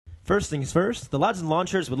First things first, the Lads and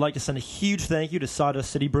Launchers would like to send a huge thank you to Sawdust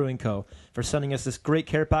City Brewing Co. for sending us this great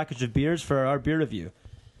care package of beers for our beer review.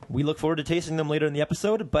 We look forward to tasting them later in the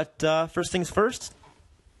episode, but first things first,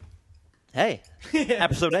 hey,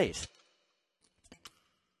 episode 8.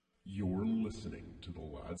 You're listening to the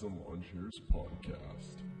Lads and Launchers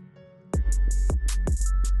podcast.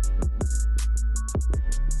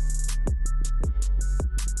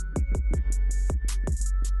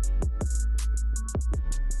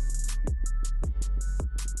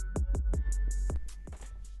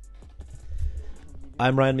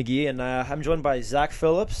 I'm Ryan McGee, and I'm joined by Zach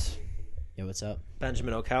Phillips, Yo, what's up?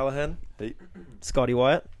 Benjamin O'Callaghan, Hey. Scotty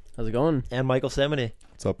Wyatt, How's it going? and Michael Semeny,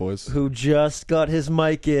 What's up, boys? who just got his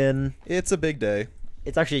mic in. It's a big day.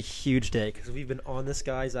 It's actually a huge day because we've been on this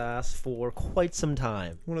guy's ass for quite some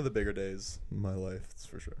time. One of the bigger days in my life, that's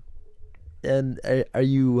for sure. And are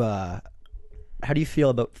you? How do you feel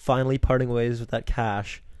about finally parting ways with that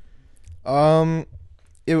cash?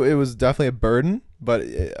 It was definitely a burden, but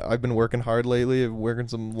I've been working hard lately, working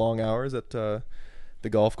some long hours at the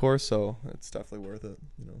golf course, so it's definitely worth it.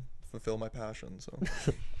 You know, fulfill my passion. So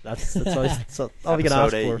That's all we can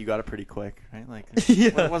ask Episode 8, for. you got it pretty quick, right? Like,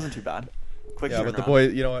 Yeah. it wasn't too bad. Quick yeah, but the turnaround.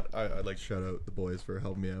 boys, you know what? I'd like to shout out the boys for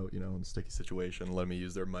helping me out, you know, in a sticky situation, letting me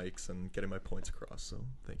use their mics and getting my points across. So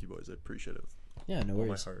thank you, boys. I appreciate it with Yeah, no all my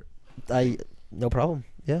worries. heart. No problem.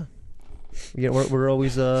 Yeah, we're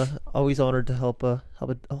always honored to help a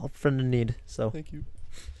friend in need. So Thank you.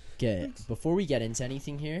 Okay, before we get into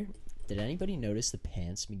anything here, did anybody notice the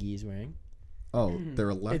pants McGee is wearing? Oh, they're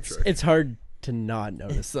electric. It's hard to not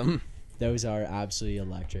notice them. Those are absolutely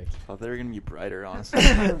electric. Thought they were gonna be brighter, honestly.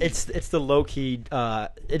 it's the low key.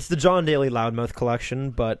 It's the John Daly Loudmouth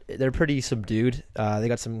collection, but they're pretty subdued. They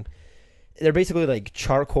got some. They're basically like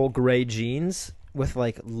charcoal gray jeans with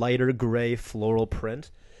like lighter gray floral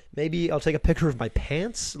print. Maybe I'll take a picture of my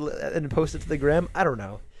pants and post it to the gram. I don't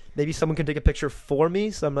know. Maybe someone can take a picture for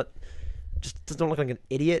me, so I'm not just don't look like an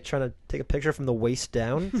idiot trying to take a picture from the waist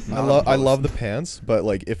down. I love the pants, but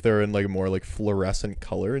like if they're in like a more like fluorescent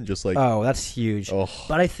color and just like Oh, that's huge. oh,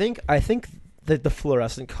 But I think that the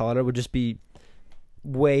fluorescent color would just be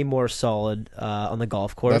way more solid on the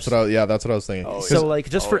golf course. that's what I was thinking. Oh, 'Cause So like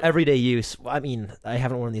just for yeah. everyday use. I mean, I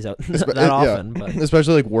haven't worn these out espe- that yeah, often, but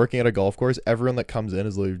especially like working at a golf course, everyone that comes in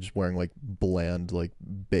is literally just wearing like bland like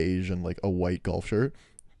beige and like a white golf shirt.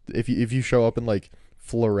 If you show up in like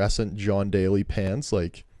fluorescent John Daly pants,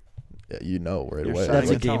 like you know right You're away. setting That's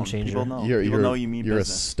a the game tone. changer. People know. You're People know you mean you're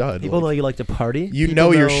business. a stud. people know like, you like to party. you People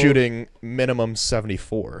know you're shooting minimum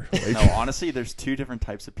 74. Like, No, honestly, there's two different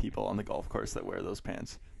types of people on the golf course that wear those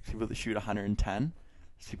pants. There's people that shoot 110.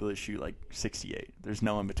 There's people that shoot like 68. There's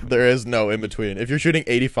no in between. there is no in between. If you're shooting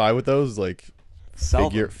 85 with those, like Sell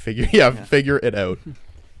figure them. yeah, figure it out.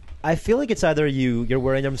 I feel like it's either you're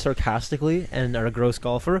wearing them sarcastically and are a gross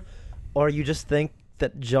golfer, or you just think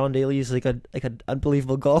that John Daly is like an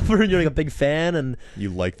unbelievable golfer and you're like a big fan and You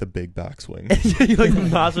like the big backswing. you like the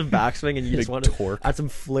massive backswing and you Big just want to torque. add some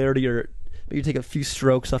flair to your. Maybe take a few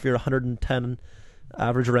strokes off your 110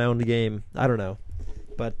 average round game. I don't know,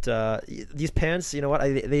 but these pants, you know what?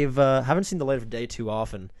 They've haven't seen the light of day too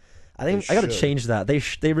often. I think They I got to should. change that.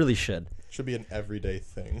 They really should. Should be an everyday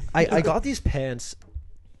thing. I got these pants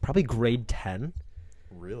probably grade 10,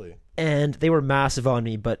 Really? and they were massive on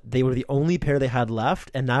me, but they were the only pair they had left,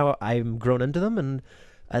 and now I'm grown into them, and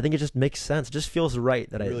I think it just makes sense. It just feels right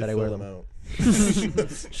that Really I wear fill them. out.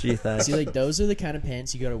 Gee, thanks. See, like those are the kind of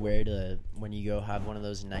pants you gotta wear to when you go have one of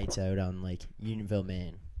those nights out on like Unionville,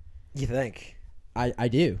 Maine. You think? I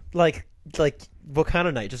do. Like what kind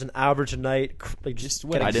of night? Just an average night? Like just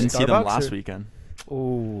what- getting I didn't see them Starbucks, last or- weekend.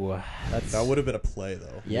 Ooh, that's. That would have been a play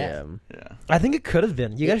though. Yeah. Yeah. I think it could have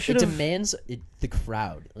been. You guys It should have. demands the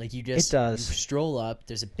crowd. Like you just It does. you stroll up.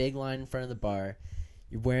 There's a big line in front of the bar.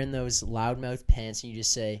 You're wearing those loudmouth pants, and you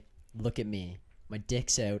just say, "Look at me, my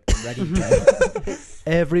dick's out, I'm ready to go."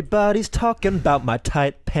 Everybody's talking about my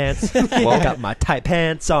tight pants. I got my tight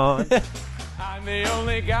pants on. I'm the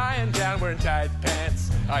only guy in town wearing tight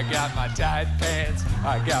pants. I got my tight pants.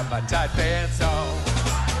 I got my tight pants on.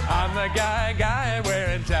 I'm the guy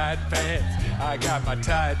wearing tight pants. I got my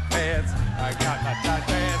tight pants. I got my tight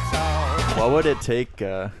pants on. What would it take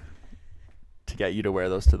to get you to wear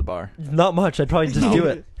those to the bar? Not much. I'd probably just do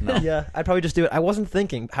it. No. Yeah, I'd probably just do it. I wasn't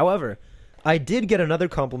thinking. However, I did get another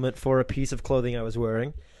compliment for a piece of clothing I was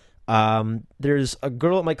wearing. There's a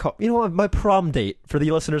girl at my prom date for the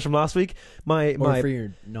listeners from last week. Or for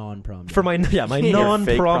your non-prom. For my Your fake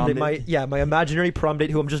non-prom prom date, date? my imaginary prom date,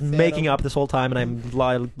 who I'm just making up this whole time, and I'm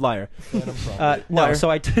liar. No, Liar. so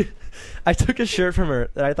I took a shirt from her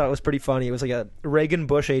that I thought was pretty funny. It was like a Reagan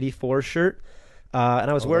Bush '84 shirt. and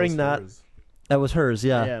I was wearing that. That was hers,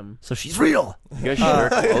 yeah. Damn. So she's real. You guys should wear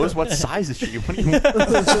clothes. What size is she? What do you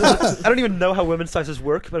I don't even know how women's sizes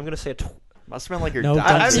work, but I'm gonna say must have been like your No,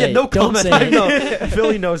 dad. don't say it. no Don't comment. say I it. know.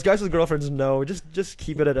 Philly knows. Guys with girlfriends know. Just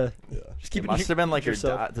keep it at a. Just keep It it. must have been like your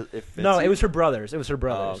yourself. dad. If No, it's- it was her brothers. It was her Oh,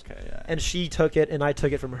 brothers. okay, yeah. And she took it, and I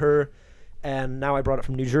took it from her, and now I brought it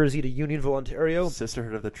from New Jersey to Unionville, Ontario.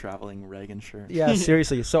 Sisterhood of the Traveling Reagan shirt. Yeah,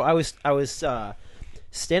 seriously. So I was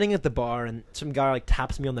standing at the bar, and some guy like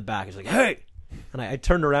taps me on the back. He's like, "Hey," and I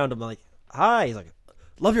turned around. I'm like, "Hi." He's like,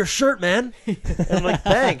 "Love your shirt, man." And I'm like,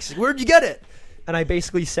 "Thanks. Where'd you get it?" And I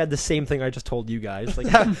basically said the same thing I just told you guys, like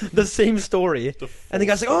the same story. And the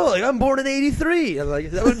guy's like, "Oh, like I'm born in '83." I'm like,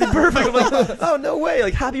 "That would be perfect." I'm like, "Oh, no way!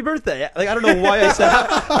 Like, happy birthday!" Like, I don't know why I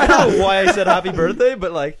said happy birthday,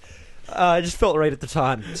 but like, I just felt right at the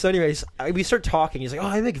time. So, anyways, we start talking. He's like, "Oh,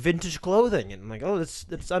 I make vintage clothing," and I'm like, "Oh,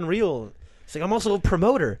 that's unreal." He's like, "I'm also a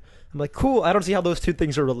promoter." I'm like, "Cool." I don't see how those two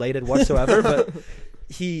things are related whatsoever, but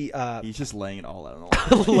he's just laying it all out on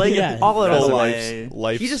the line. laying Yeah. it all out on the line.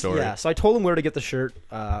 Resume. He just story. So I told him where to get the shirt.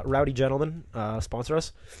 Rowdy Gentleman sponsor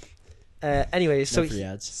us. Anyways, so No free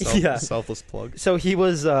ads. yeah. Selfless plug. So he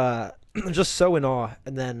was just so in awe,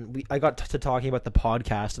 and then I got to talking about the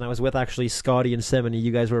podcast, and I was with actually Scotty and Simony.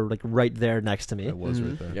 You guys were like right there next to me, It was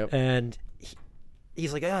right there. Yep. and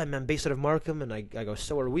he's like, "Yeah, I'm based out of Markham," and I go,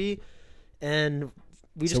 "So are we," and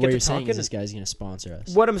we just So get what to you're saying talking. is this guy's going to sponsor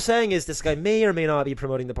us. What I'm saying is this guy may or may not be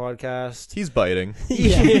promoting the podcast. He's biting.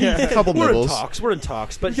 Yeah. A couple We're in nibbles. talks. We're in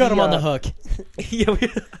talks, but You got he, him on the hook. Yeah,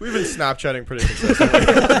 We've been Snapchatting pretty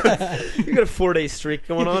consistently. you got a 4-day streak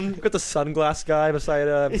going on. Got the sunglass guy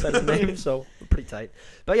beside his name, so we're pretty tight.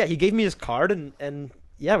 But yeah, he gave me his card, and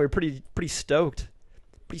yeah, we were pretty stoked.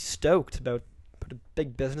 Pretty stoked about a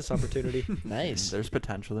big business opportunity. Nice. There's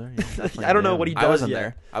potential there. Yeah, definitely. I don't know what he I does wasn't yet.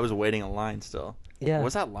 there. I was waiting in line still. Yeah,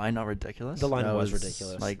 Was that line not ridiculous? the line That was was,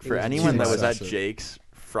 ridiculous. Like It for was anyone that too was at excessive. Jake's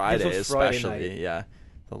Friday, This was Friday especially, night. yeah,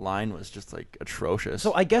 the line was just like atrocious.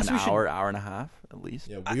 So I guess an we should- hour and a half at least.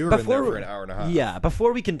 Yeah, we were in Before there for we- an hour and a half. Yeah,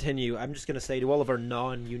 before we continue, I'm just going to say to all of our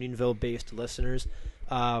non-Unionville-based listeners,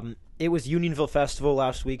 it was Unionville Festival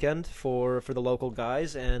last weekend for the local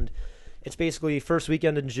guys, and it's basically first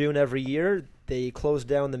weekend in June every year. They close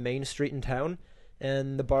down the main street in town,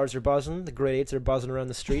 and the bars are buzzing. The grade 8s are buzzing around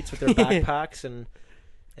the streets with their backpacks and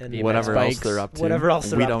BMX Whatever else bikes. they're up to. Whatever else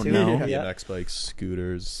they're we up don't to. know. Yeah. BMX bikes,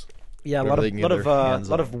 scooters, yeah, a whatever lot they of can get their hands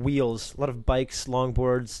lot on. of wheels, a lot of bikes,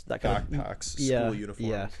 longboards, that kind of backpacks, yeah, school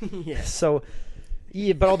uniforms. yeah. So,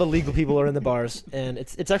 yeah, but all the legal people are in the bars, and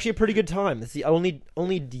it's actually a pretty good time. It's the only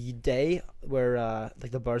day where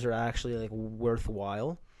like the bars are actually like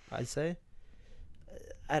worthwhile. I'd say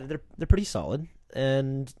they're pretty solid,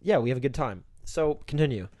 and yeah, we have a good time. So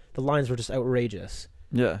continue. The lines were just outrageous.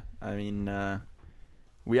 Yeah, I mean,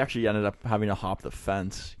 we actually ended up having to hop the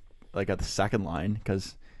fence like at the second line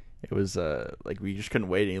because it was like we just couldn't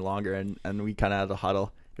wait any longer, and we kind of had to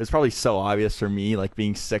huddle. It was probably so obvious for me, like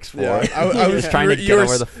being 6'4". Yeah, I was trying to get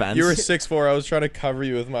over the fence. You were 6'4". I was trying to cover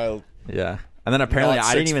you with my. Yeah, and then apparently Not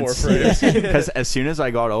I didn't even 6'4" see this because as soon as I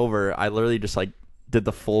got over, I literally just like did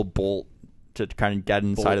the full bolt to kind of get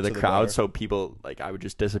inside Bolt of the to the crowd, bar. so people like I would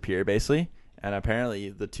just disappear basically. And apparently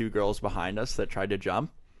the two girls behind us that tried to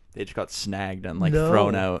jump, they just got snagged and like No.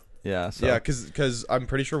 thrown out. Yeah, so Yeah, because I'm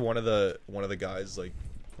pretty sure one of the guys, like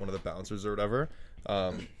one of the bouncers or whatever,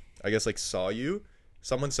 I guess like saw you.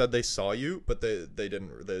 Someone said they saw you, but they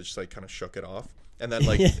didn't. They just like kind of shook it off. And then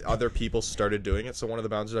like other people started doing it. So one of the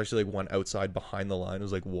bouncers actually like went outside behind the line,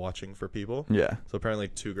 was like watching for people. yeah. So apparently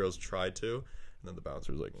two girls tried to, and then the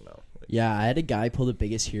bouncer was like, no. Like, Yeah, I had a guy pull the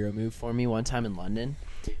biggest hero move for me one time in London.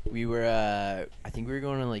 We were, I think we were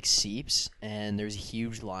going to like Seeps, and there was a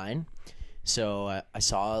huge line. So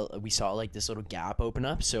we saw like this little gap open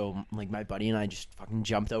up. So like my buddy and I just fucking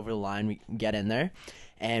jumped over the line. We get in there,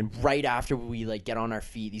 and right after we like get on our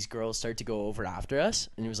feet, these girls start to go over after us,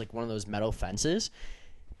 and it was like one of those metal fences.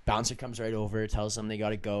 Bouncer comes right over, tells them they got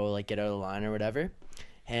to go, like get out of the line or whatever.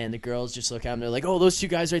 And the girls just look at him. They're like, "Oh, those two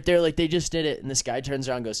guys right there, like they just did it." And this guy turns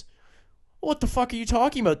around and goes, "What the fuck are you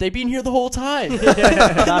talking about? They've been here the whole time."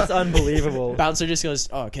 That's unbelievable. Bouncer just goes,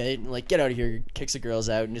 "Oh, okay, and, like get out of here," kicks the girls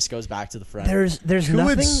out, and just goes back to the front. There's who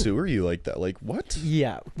nothing. would sewer you like that? Like what?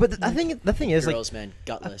 Yeah, but the thing is like girls, man,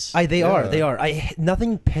 gutless. they are. Yeah.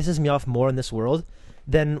 Nothing pisses me off more in this world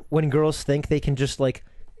than when girls think they can just like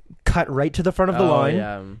cut right to the front of the line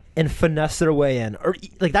Yeah. and finesse their way in, or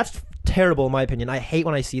like that's terrible in my opinion. I hate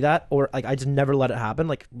when I see that, or like I just never let it happen.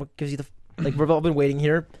 Like what gives you the like we've all been waiting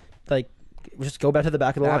here, like just go back to the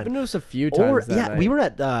back of the That line. happened to us a few times. Or that yeah, night.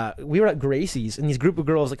 we were at Gracie's, and these group of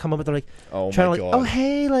girls that come up and they're like Oh trying my to god. oh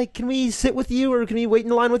hey, like can we sit with you or can we wait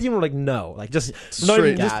in line with you? And we're like no, like just not Straight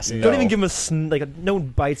even, just, gassing. don't no. even give them no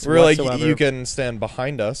bites. We're like, whatsoever. you can stand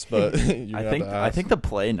behind us, but you I have think to I ask. think the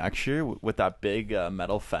play next year with that big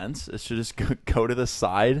metal fence is to just go to the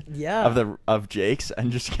side yeah of Jake's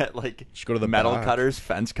and just get like Just go to the metal back. cutters,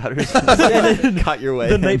 fence cutters, and cut your way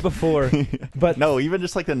the in. night before, but No, even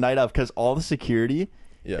just like the night of, because all the security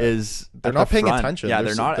Yeah. is They're at not the paying front. attention. Yeah, They're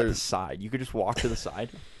they're so- not at they're- the side. You could just walk to the side,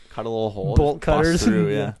 cut a little hole, Bolt just bust cutters.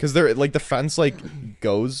 through. Yeah, Because they're like the fence like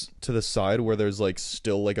goes to the side where there's like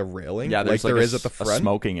still like a railing. yeah. like There's there a is at s- the a front.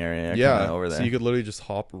 smoking area. Yeah, kinda over there. so you could literally just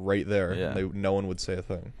hop right there. Yeah. And no one would say a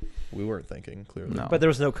thing. We weren't thinking clearly. No. but there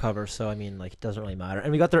was no cover, so I mean, like, it doesn't really matter. And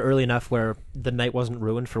we got there early enough where the night wasn't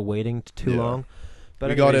ruined for waiting too Yeah. long. But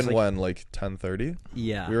we got anyways, in like, when like 10:30.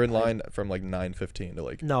 Yeah, We were in line from like 9:15 to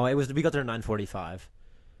like. No, it was we got there at 9:45.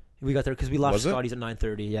 We got there because we left Was it? Scotty's at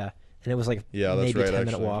 9:30. Yeah, and it was like Yeah, that's maybe right. a 10-minute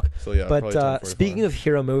actually. walk. So yeah. But probably 10:45. speaking of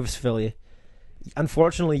hero moves, Philly,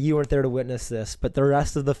 unfortunately you weren't there to witness this, but the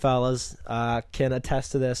rest of the fellas can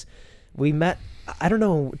attest to this. We met. I don't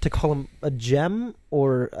know to call him a gem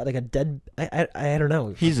or like a dead. I don't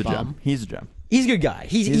know. He's a Bum. gem. He's a gem. He's a good guy.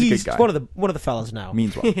 He's a good guy. one of the fellas now.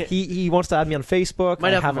 Means well. He wants to add me on Facebook. Might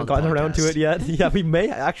I have him haven't on gotten the around to podcast. it yet. Yeah, we may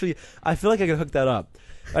actually. I feel like I could hook that up.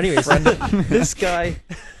 Anyways, this guy,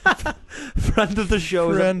 friend of the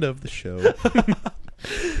show, friend of the show.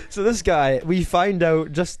 So this guy, we find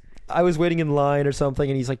out just I was waiting in line or something,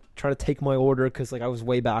 and he's like trying to take my order because like I was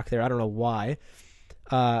way back there. I don't know why.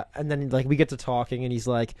 And then like we get to talking, and he's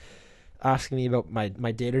like asking me about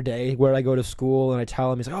my day to day, where I go to school, and I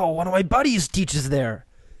tell him, he's like, "Oh, one of my buddies teaches there,"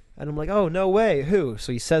 and I'm like, "Oh, no way, who?"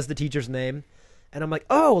 So he says the teacher's name, and I'm like,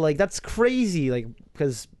 "Oh, like that's crazy," like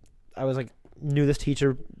because I was like knew this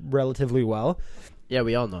teacher relatively well. Yeah,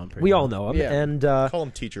 we all know him. Pretty We well. all know him, Yeah. and Call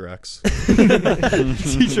him Teacher X.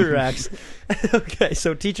 Teacher X. Okay,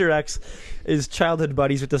 so Teacher X is childhood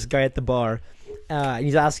buddies with this guy at the bar. And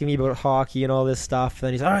he's asking me about hockey and all this stuff. And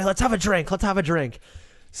then he's like, all right, let's have a drink. Let's have a drink.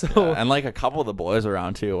 So And like a couple of the boys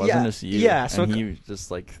around too. It wasn't Yeah, just you. yeah, so and it- he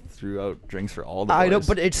just like threw out drinks for all the boys. I know,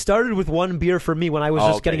 but it started with one beer for me when I was Oh,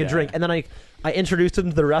 just okay, getting a yeah, drink. yeah. And then I introduced him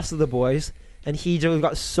to the rest of the boys. And he just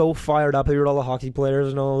got so fired up. He heard all the hockey players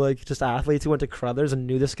and all like just athletes who went to Crothers and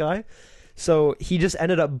knew this guy. So he just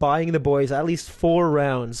ended up buying the boys at least 4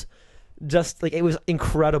 rounds. Just like it was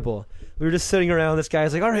incredible. We were just sitting around. This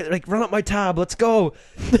guy's like, "All right, like run up my tab, let's go,"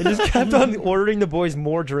 and just kept on ordering the boys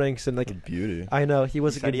more drinks. And like, Beauty. I know he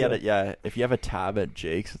was He a said good he had guy. it. Yeah, if you have a tab at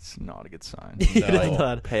Jake's, it's not a good sign. It is No.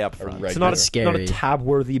 not. Pay up A front. It's regular. not That's a, not a scary.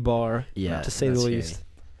 tab-worthy bar, Yeah, to say the that's least. scary.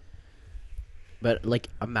 But like,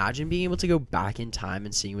 imagine being able to go back in time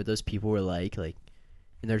and seeing what those people were like in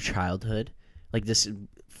their childhood. Like this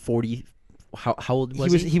 40. How old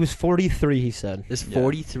was he? He was 43. He said. This Yeah.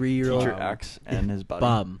 43-year-old Teacher X and his buddy.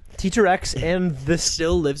 bum Teacher X and this.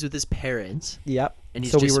 still lives with his parents. Yep. And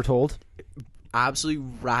he's so we just were told absolutely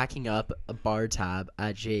racking up a bar tab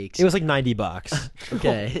at Jake's. it was like $90.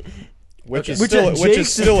 okay. Which is Which still at which is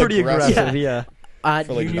Jake's still pretty aggressive. aggressive. Yeah. At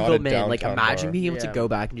For, like, not Unionville, a man, like downtown imagine bar. being able to Yeah. go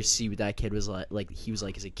back and just see what that kid was like he was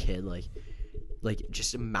like as a kid, like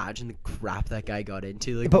just imagine the crap that guy got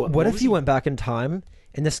into. Like, But what if was you he- went back in time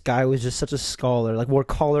and this guy was just such a scholar, like wore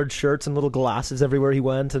collared shirts and little glasses everywhere he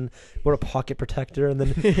went, and wore a pocket protector, and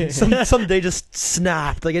then someday just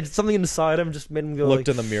snapped, like it's something inside him just made him go Looked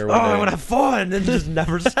like, in the mirror "Oh, one I day. want to have fun," and just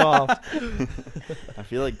never stopped. I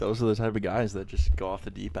feel like those are the type of guys that just go off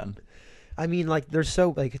the deep end. I mean, like they're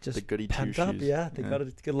so like just The goody pent up. two-shoes. Yeah, they Yeah.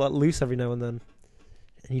 gotta get a lot loose every now and then,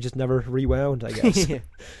 and he just never rewound. I guess.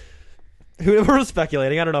 We're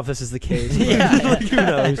speculating. I don't know if this is the case. but Yeah. who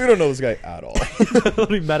knows? We don't know this guy at all.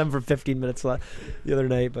 We met him for 15 minutes the other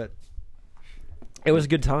night, but it was a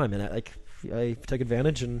good time, and I took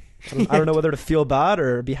advantage, and I don't know whether to feel bad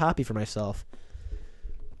or be happy for myself.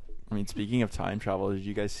 I mean, speaking of time travel, did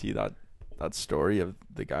you guys see that story of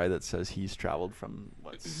the guy that says he's traveled from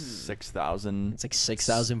what 6,000? It's like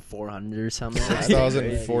 6,400 or something. like that.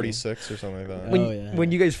 6,046 or something like that. Oh, When yeah.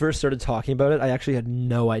 when you guys first started talking about it, I actually had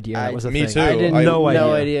no idea that was a me thing. too. I didn't no idea.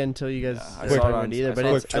 no idea until you guys Yeah, I started saw it talking on- about it either. I But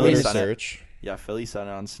saw it's it I on mean, Philly it's- Senate. Research. Yeah, Philly sent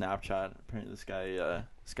it on Snapchat. Apparently,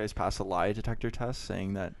 this guy's passed a lie detector test,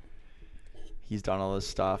 saying that he's done all this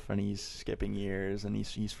stuff and he's skipping years and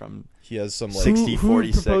he's from He has some like 60, who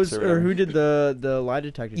 46 proposed or or whatever. who did the lie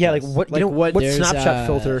detector? Yeah, like test? what? You know, what there's, Snapchat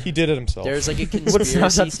filter? he did it himself. There's like a What is that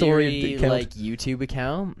conspiracy story theory account? like YouTube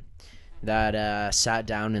account that sat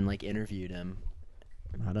down and like interviewed him.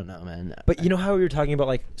 I don't know, man. But you know how we were talking about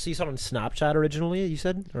like, so you saw it on Snapchat originally, you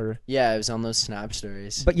said, or? Yeah, it was on those Snap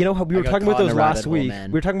stories. But you know how we I were got talking about caught in those a rabbit last hole, week.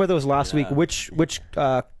 man. We were talking about those last week. Yeah. Which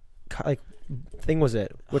like thing was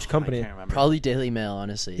it? Which company? I can't remember. Probably Daily Mail,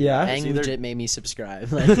 honestly. Yeah? Ang It's either- legit made me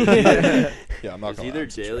subscribe. Like, Yeah, I'm not It's gonna either lie,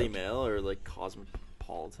 Daily subscribe. Mail or like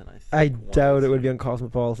Cosmopolitan. I think. I one of doubt the it would two. be on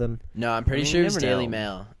Cosmopolitan. no, I'm pretty I mean, sure you it was never Daily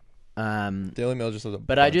know. Mail. Daily Mail just has a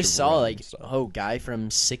But I bunch just of saw random like, stuff. guy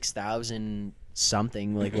from 6,000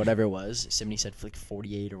 something, like whatever it was. Somebody said like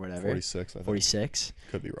 48 or whatever. 46, I think. 46.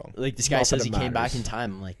 Could be wrong. Like this Not guy that says it he came back matters. in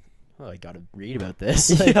time. I'm like, oh, I gotta read about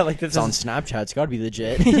this. Like, Yeah, like this it's on is- Snapchat. It's gotta be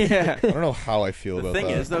legit. Yeah. I don't know how I feel The about thing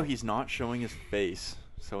that. is, though, he's not showing his face,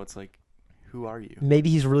 so it's like, who are you? Maybe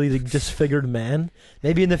he's really the disfigured man.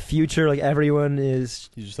 Maybe in the future, like everyone is.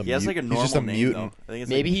 He's just a He has like a he's just normal a name, mutant. though. I think it's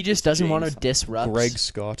Maybe like, he just it's doesn't want to James. Greg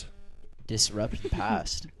Scott. disrupt the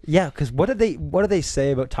past. Yeah, because what did they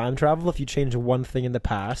say about time travel? If you change one thing in the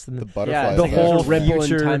past, and The the, butterfly. Yeah, The it's thing. whole a ripple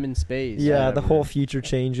future- in time and space. yeah, the whatever. whole future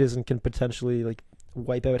changes and can potentially like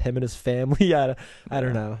wipe out him and his family. I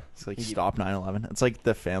don't know. It's like stop 9/11. It's like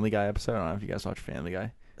the Family Guy episode. I don't know if you guys watch Family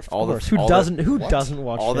Guy. All Of the- course. Who all the- doesn't? Who What? doesn't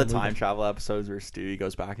watch All the Family time Guy? travel episodes where Stewie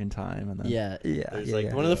goes back in time and then Yeah. Yeah, There's, yeah, like,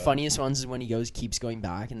 yeah. One of the Yeah. funniest ones is when he keeps going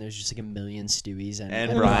back, and there's just like a million Stewies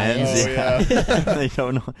and Ryan's. Oh, yeah. they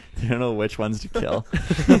don't know which ones to kill.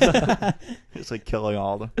 It's like killing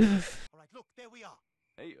all of them. All right, look, there we are.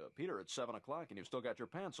 Hey, Peter, it's 7 o'clock and you've still got your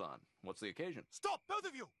pants on. What's the occasion? Stop, both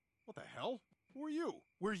of you! What the hell? Who are you?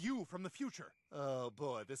 We're you from the future. Oh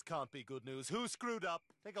boy, this can't be good news. Who screwed up?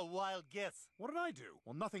 Take a wild guess. What did I do?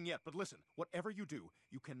 Well, nothing yet, but listen, whatever you do,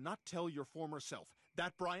 you cannot tell your former self,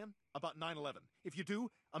 that Brian, about 9/11. If you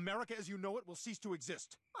do, America as you know it will cease to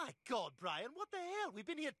exist. My God, Brian, what the hell? We've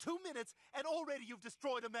been here 2 minutes and already you've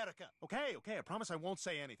destroyed America. Okay, I promise I won't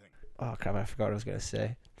say anything. Oh crap! I forgot what I was gonna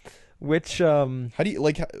say. Which How do you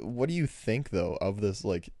like? What do you think though of this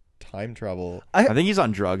like time travel? I think he's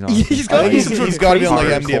on drugs. Honestly. He's I got- think he's got to be on like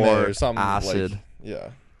Hardcore MDMA or something. acid. Like, yeah.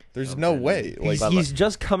 There's no way. Like he's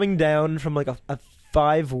just coming down from like a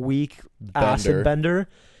 5-week acid bender,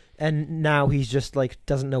 and now he's just like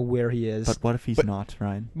doesn't know where he is. But what if he's But- not,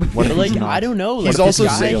 Ryan? But What if like, he's not? I don't know. Like, he's this also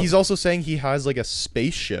guy- saying he has like a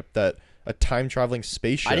spaceship a time traveling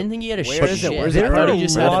spaceship. I didn't think he had a Where is it? ship. Where's I it thought from? he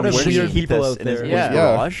just A had lot a of Where does he weird keep people this? out In his there. Yeah.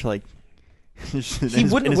 garage? Like He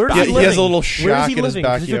wouldn't. Where's Yeah, he he living? has a little Where is shack he in his living?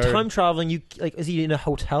 'Cause if you're backyard. time traveling, you like, is he in a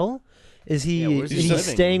hotel? Is he? Yeah, where's is he he living?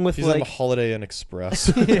 staying with He's on like? the Holiday Inn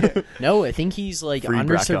Express. No, I think he's like Free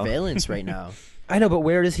under Bracco. surveillance right now. I know, but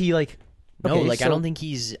where is he? Like, No, okay, like I so don't think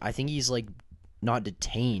he's. I think he's like not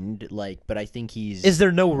detained. Like, but I think he's. Is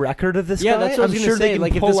there no record of this Yeah, guy? that's what I was I'm gonna sure say. they can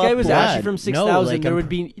Like, if pull this guy up was like- actually from 6,000, like, there I'm would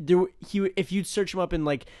be if you'd search him up in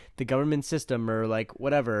like the government system or like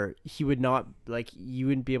whatever, he would not like you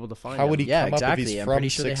wouldn't be able to find How him. would he Yeah, come exactly. up if he's I'm from pretty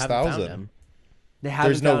sure they haven't found 6,000? him. They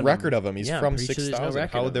haven't There's no found record him. of him. He's Yeah, I'm from pretty sure there's no 6,000.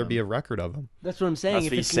 record How of would there him. be a record of him? That's what I'm saying. That's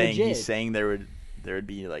If what he's it's saying. legit, He's saying there would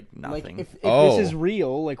be like nothing. like if Oh. this is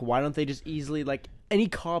real, like why don't they just easily like any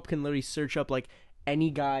cop can literally search up like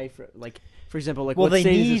any guy for example like Well, what they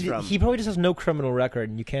state is need. this from? He probably just has no criminal record,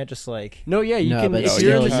 and you can't just like. No, yeah, you No, can. but If still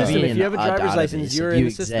you're in the you system, can if you have a be in a driver's license, database, you're if in you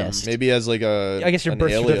the system. exist. Maybe he has like a. I guess your an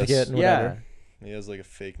birth alias. certificate and Yeah. whatever. He has like a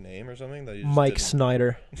fake name or something that you just Mike didn't-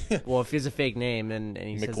 Snyder. Well, if he has a fake name and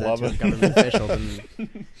he says that to a McLovin. government official,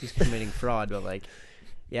 then he's committing fraud. But like,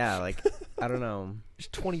 yeah, like I don't know.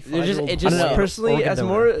 Just 25. There's just it just know. personally Organ as donor.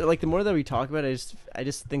 more like the more that we talk about it, I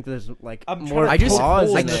just think there's like I'm more. trying to I just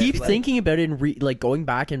flaws I in it, keep like- thinking about it and like going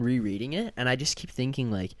back and rereading it, and I just keep thinking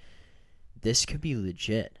like this could be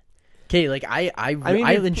legit. Okay, like I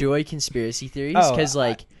mean, enjoy conspiracy theories Oh, because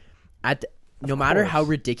like no matter how course.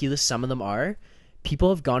 ridiculous some of them are, people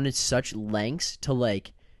have gone to such lengths to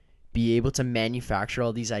like be able to manufacture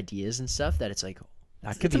all these ideas and stuff that it's like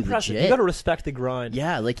that could It's be impressive. legit. You got to respect the grind.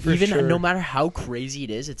 Yeah, like For even sure. no matter how crazy it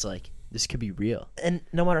is, it's like this could be real. And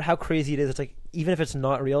no matter how crazy it is, it's like even if it's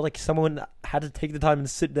not real, like someone had to take the time and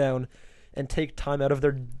sit down and take time out of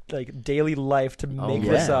their like daily life to make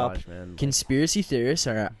yeah. this up. Gosh, man. Conspiracy theorists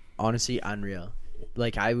are honestly unreal.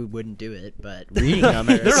 Like I wouldn't do it, but reading them,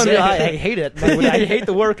 are They're sick. I hate it. I hate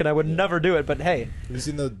the work, and I would never do it. But hey, Have you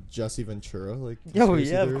seen the Jesse Ventura like? oh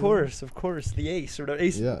conspiracy yeah, theory? of course, the Ace or the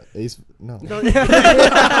Ace. Yeah, Ace. No. Not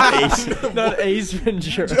Ace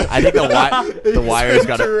Ventura. I think the wire's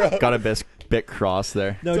Ventura. got a bit crossed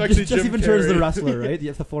there. No, It's actually Jesse Jim Ventura's the Carrey. wrestler, right?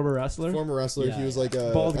 The former wrestler. Former wrestler. Yeah. He was like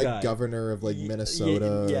Bald a guy. governor of like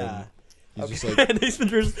Minnesota. Yeah. He's just like and Ace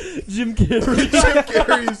Ventura's Jim Carrey. Jim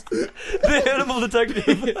Carrey's. The animal detective.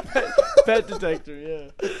 Pet detector,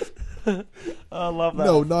 yeah. I love that.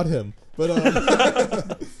 No, not him. But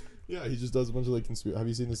Yeah, he just does a bunch of like conspiracy. Have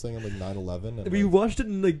you seen this thing on like 9/11? And, We like, watched it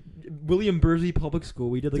in like William Bursey Public School.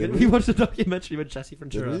 We did like Did we we? watched a documentary with Jesse did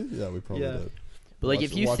Ventura. we? Yeah, we probably Yeah. did. But like,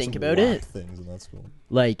 Watched- if you watched think some about whack it, things in that school.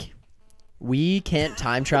 like, we can't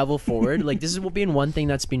time travel forward. Like, this is what being one thing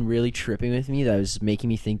that's been really tripping with me that was making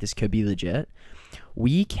me think this could be legit.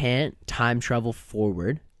 We can't time travel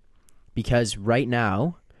forward because right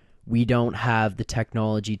now we don't have the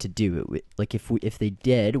technology to do it. Like, if they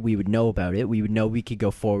did, we would know about it. We would know we could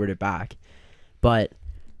go forward or back. But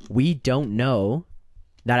we don't know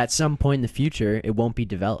that at some point in the future it won't be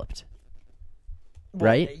developed.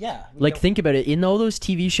 Right? Yeah. Like, think about it. In all those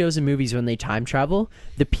TV shows and movies, when they time travel,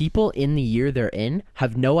 the people in the year they're in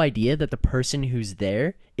have no idea that the person who's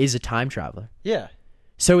there is a time traveler. Yeah.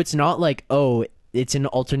 So it's not like, oh, it's an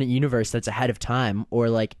alternate universe that's ahead of time, or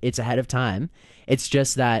like it's ahead of time. It's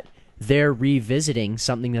just that they're revisiting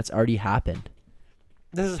something that's already happened.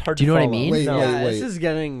 This is hard. Do you know to what I follow. mean? Wait, No. Yeah, wait. this is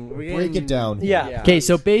getting. We're Break getting- it down. here. Yeah. Okay,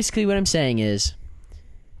 so basically what I'm saying is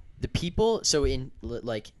the people, so in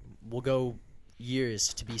like, we'll go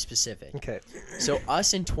years to be specific. Okay. So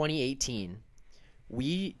us in 2018,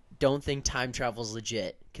 we don't think time travel is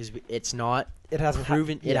legit because it's not It hasn't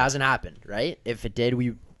proven. happened. It hasn't happened, right? If it did,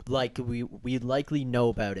 we'd likely know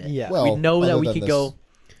about it. Yeah. Well, we know that other we than could this go.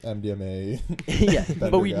 MDMA. Yeah, Bender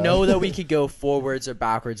but we guy. know that we could go forwards or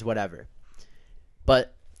backwards, whatever.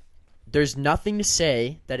 But there's nothing to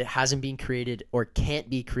say that it hasn't been created or can't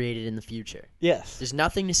be created in the future. Yes. There's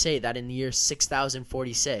nothing to say that in the year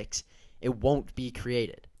 6046 it won't be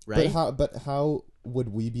created, right? But how would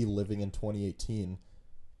we be living in 2018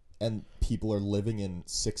 and people are living in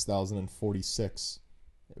 6046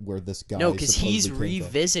 where this guy No, because he's supposedly came from?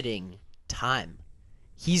 revisiting time.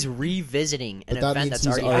 He's revisiting an But that event means that's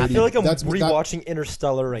he's already I happened. feel like I'm That's- that- rewatching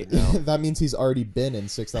Interstellar right now. That means he's already been in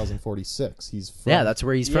 6046. He's from. Yeah, that's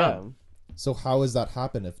where he's Yeah. from. So how has that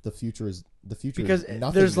happened if the future is Because is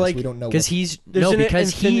nothing? there's, like- we don't know Because what- he's There's no, an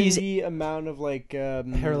because he's infinity amount of like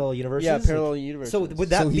Parallel universes. Yeah, parallel universes. So would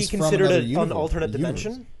that So be he's from considered another an universe- alternate universe.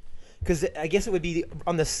 dimension? Because I guess it would be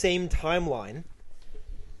on the same timeline,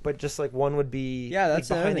 but just like one would be Yeah, that's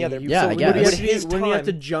like, behind the other. Yeah, so I would guess. would Wouldn't his you have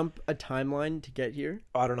to time- jump a timeline to get here?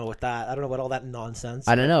 I don't know what that. I don't know what all that nonsense.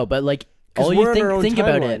 I don't know, but like 'Cause all we're you on our own think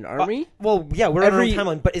about it. timeline, aren't we? Well, yeah, we're Every- on our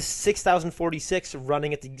own timeline, but is 6046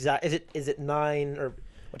 running at the exact? Is it 9 or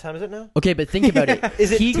what time is it now? Okay, but think about it.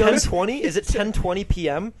 Is it he goes 10:20? Is it 10:20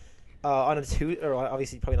 p.m. On a Tuesday? Or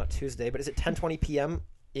obviously probably not Tuesday, but is it 10:20 p.m.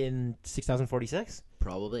 in 6046?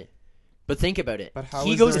 probably. But think about it. But how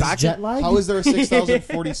he is goes there a back jet to lag? How is there a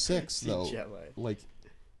 6046 though? Like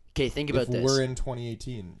Okay, think if about this. we're in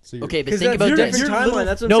 2018. So you're, Okay, but Because think that's about your this. different timeline.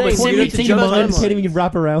 That's what No, I'm but saying. think- You have to think jump about- timelines. can't even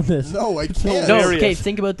wrap around this. no, I can't. No, Hilarious. okay,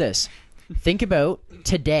 think about this. Think about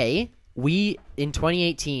today, we in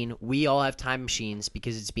 2018, we all have time machines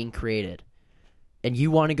because it's being created. And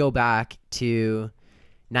you want to go back to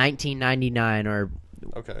 1999 or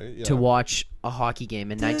Okay, yeah. to watch a hockey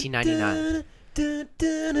game in 1999.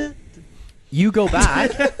 You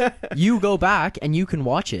go back and you can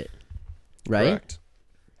watch it. Right? Correct.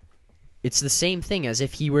 It's the same thing as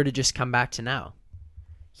if he were to just come back to now.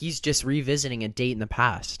 He's just revisiting a date in the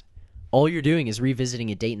past. All you're doing is revisiting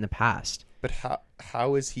a date in the past. But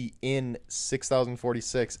how is he in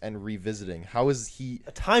 6046 and revisiting? How is he?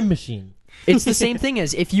 A time machine. It's the same thing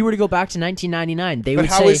as if you were to go back to 1999. They But would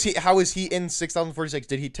how say, is he? How is he in 6046?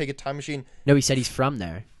 Did he take a time machine? no, he said he's from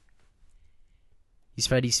there. He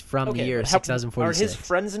said he's from the year but how- 6046. Are his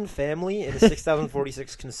friends and family in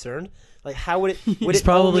 6046 concerned? Like, how would it? Would He's it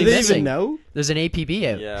probably only- They missing. even know? There's an APB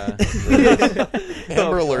out. Yeah.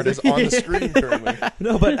 Amber Alert is on the screen currently.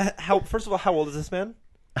 No, but how? First of all, how old is this man?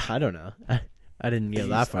 I don't know. I didn't get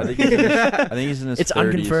that far. I think he's in his It's 30s.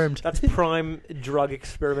 unconfirmed. That's prime drug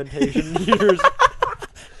experimentation years.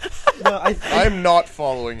 No, I'm not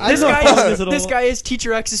following. I This don't guy, follow is, this at this all. guy is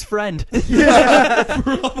Teacher X's friend.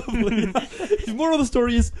 Probably. The moral of the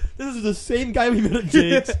story is this is the same guy we met at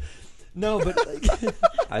Jake's. No, but like,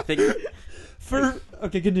 I think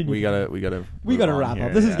okay, continue. we gotta we move gotta on wrap here,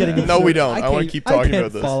 up. This is yeah. getting No, we absurd. don't. I wanna can't- keep talking can't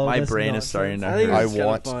about this. follow My this brain is nonsense. starting to I think hurt. I it's kinda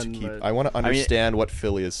want fun, to keep. but- I want to understand what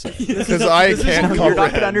Philly is saying This because is- I this is can't not- You're not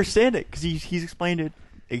comprehend. gonna understand it because he's explained it.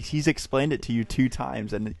 He's explained it to you 2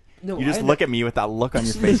 times, and No, you just I- look at me with that look on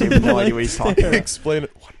your face. You have no idea what he's talking about. Explain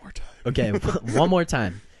it one more time. Okay, one more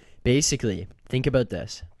time. Basically, think about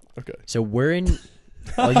this. Okay. So we're in.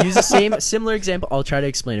 I'll use the similar example. I'll try to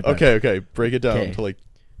explain it better. Okay. Break it down Okay. to like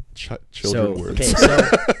children words. Okay,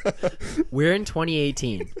 so we're in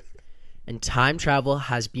 2018, and time travel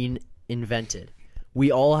has been invented.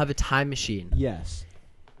 We all have a time machine. Yes.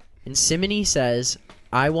 And Simony says,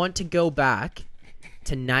 I want to go back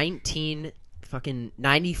to fucking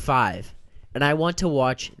 95, and I want to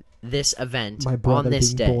watch this event My brother on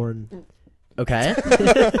this being day. born. Okay,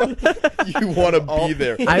 You want to be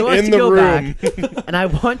there I want in to the go room. back, and I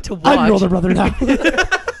want to watch. I'm your older brother now.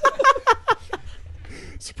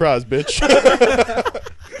 Surprise, bitch.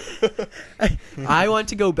 I want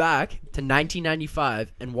to go back to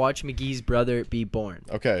 1995 and watch McGee's brother be born.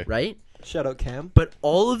 Okay. Right? Shout out Cam. But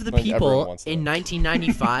all of the Like, everyone people wants in that.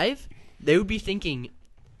 1995, they would be thinking,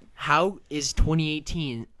 how is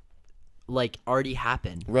 2018 like already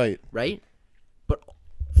happened? Right. Right? But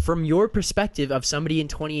from your perspective of somebody in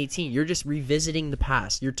 2018, you're just revisiting the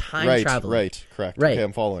past. You're time Right. traveling. Right. Correct. Right. Okay,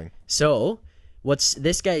 I'm following. So, what's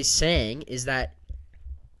this guy's saying is that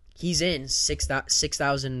he's in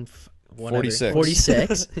 6,000 46.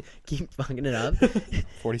 46. Keep fucking it up.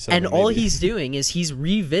 47. And all maybe. he's doing is he's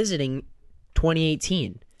revisiting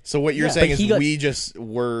 2018. So what you're Yeah. saying But is he got- we just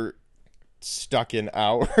were stuck in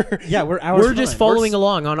our. Yeah, we're hours. We're just behind. following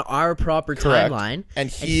along on our proper Correct. timeline, And and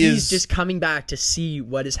he he's is just coming back to see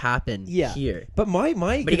what has happened Yeah. here. But my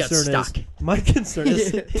But he got concern is stuck. my concern is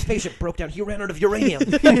his spaceship broke down. He ran out of uranium.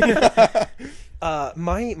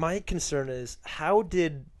 My concern is how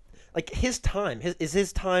did like his time is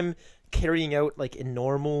his time carrying out like in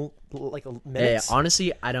normal like Hey, minutes?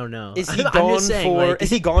 honestly, I don't know. Is he I'm gone just saying, for? like, Is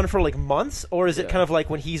he gone for like months, or is it Yeah. kind of like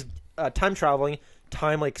when he's time traveling,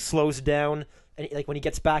 time like slows down, and like when he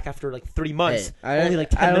gets back after like 3 months, Hey, only like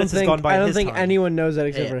 10 minutes has gone by. I in don't his think time. anyone knows that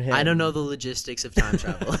except hey, for him. I don't know the logistics of time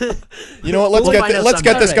travel. You know what? Let's We'll get find out let's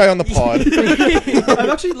get this sometime. guy on the pod. I'm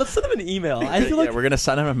actually let's send him an email. I feel like yeah, we're gonna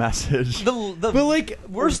send him a message. the like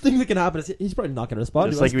worst thing that can happen is he's probably not going to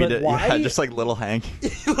respond Just to like us. we but did, why? yeah, just like little Hank.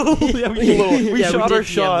 yeah, we Yeah, shot we our did DM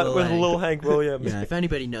shot Lil with Hank. Lil Hank Williams. Yeah, if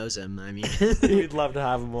anybody knows him, I mean, We'd love to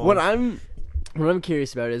have him on. What I'm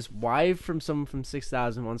curious about is why from someone from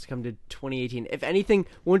 6,000 wants to come to 2018. If anything,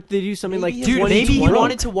 won't they do something like dude, 2020? maybe he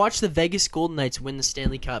wanted to watch the Vegas Golden Knights win the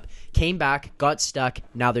Stanley Cup, came back, got stuck,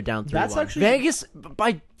 now they're down 3-1. That's actually Vegas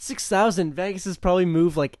by 6,000. Vegas has probably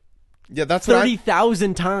moved like Yeah, that's what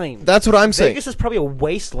 30,000 times. that's what I'm saying. Vegas is probably a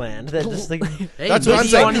wasteland that just like Hey, That's what maybe I'm he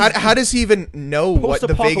saying. wanted- How does he even know what the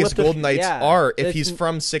Vegas Post-apocalyptic- Golden Knights yeah. are if It's- he's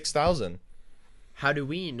from 6,000? How do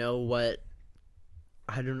we know what?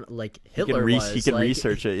 I don't like He Hitler can, was. he can like,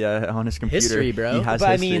 research it, yeah, on his computer. History, bro. He has but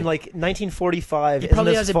I history. mean like 1945 He isn't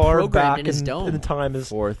probably as has it far programmed back in his dome. in time as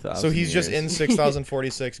 4,000 So he's just years. in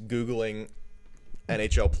 6,046 Googling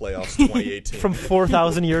NHL playoffs 2018. from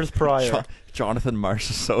 4,000 years prior. Jonathan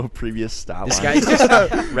Marchessault, previous stat This line. guy's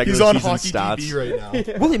just Regular he's on season Hockey stats. TV right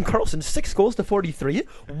now. William Karlsson 6 goals to 43.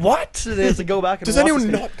 What? They have to go back and Does watch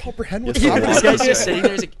anyone this. not comprehend what's Yeah, happening? this guy's Yeah. just sitting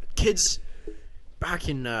there. He's like, kids, back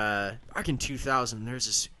in 2000, there's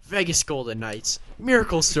this Vegas Golden Knights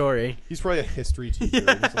miracle story. He's probably a history teacher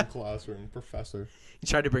in some classroom, professor. He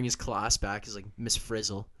tried to bring his class back. He's like Miss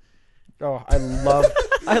Frizzle. Oh,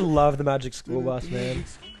 I love the Magic School Bus, man.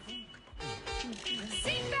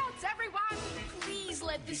 Seatbelts, everyone! Please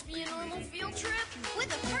let this be a normal field trip with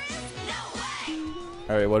a friend? No way!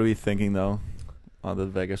 All right, what are we thinking though on the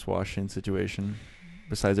Vegas Washington situation?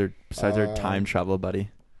 Besides our time travel buddy.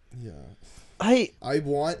 Yeah. I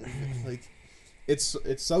want like it's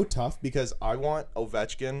so tough because I want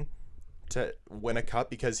Ovechkin to win a cup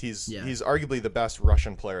because he's arguably the best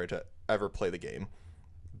Russian player to ever play the game.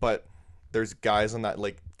 But there's guys on that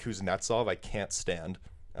like Kuznetsov I can't stand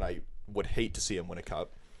and I would hate to see him win a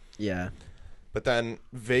cup. Yeah. But then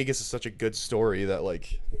Vegas is such a good story that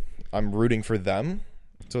like I'm rooting for them.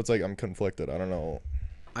 So it's like I'm conflicted. I don't know.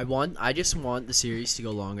 I just want the series to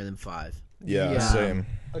go longer than 5. Yeah, Yeah. same.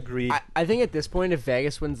 agreed. I think at this point, if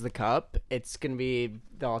Vegas wins the cup, it's gonna be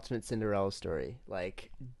the ultimate Cinderella story. Like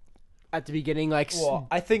at the beginning, like Well,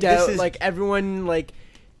 I think doubt, this is like everyone like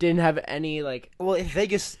didn't have any like. well, if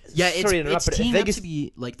Vegas, Yeah, sorry to interrupt, it's but if teeing Vegas, up to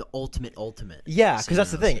be like the ultimate. yeah, because that's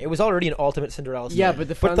the Cinderella thing. It was already an ultimate Cinderella story. Yeah, but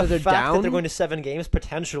the fact that they're fact that down- they're going to 7 games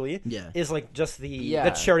potentially, Yeah. is like just the Yeah.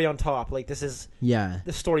 cherry on top. Like this is Yeah.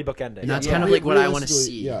 the storybook ending. And that's kind of like what I want to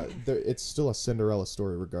see. Yeah, it's still a Cinderella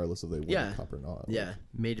story regardless if they win Yeah. the cup or not. Yeah.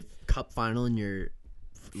 Made a cup final in your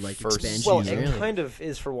like First expansion Well, year. it kind of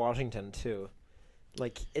is for Washington too.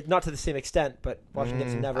 Like it, not to the same extent, but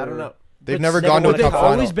Washington's never. I don't know. They've But never never gone to a won a cup cup.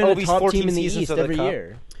 final. Always been Oh, a these top 14 team in the seasons East of the every cup.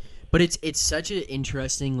 year. But it's such an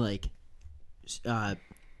interesting like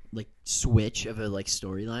switch of a like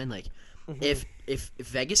storyline. Like if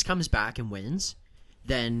Vegas comes back and wins,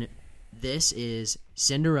 then this is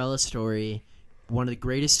Cinderella story, one of the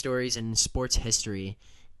greatest stories in sports history,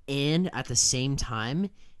 and at the same time,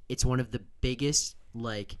 it's one of the biggest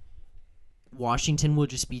like Washington will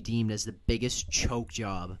just be deemed as the biggest choke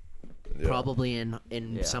job Yeah. probably in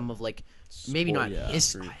Yeah. some of like maybe Sport, not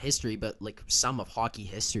yeah. history, but like some of hockey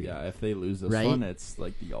history. Yeah, if they lose this Right? one, it's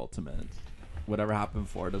like the ultimate. Whatever happened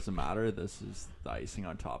before doesn't matter. This is the icing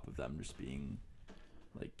on top of them just being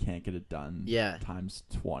like can't get it done. Yeah. Times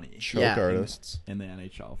 20. Choke Yeah. artists. In the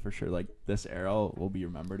NHL for sure. Like this era will be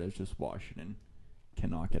remembered as just Washington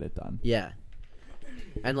cannot get it done. Yeah.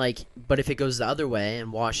 And like, but if it goes the other way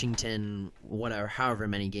and Washington, whatever, however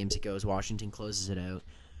many games it goes, Washington closes it out.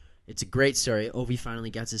 It's a great story. Ovi finally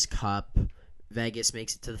gets his cup. Vegas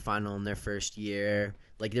makes it to the final in their first year.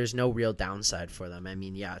 Like, there's no real downside for them. I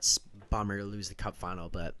mean, yeah, it's bummer to lose the cup final,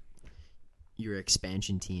 but your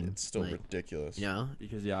expansion team, It's still like, ridiculous. you know,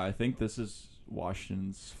 Because yeah, I think this is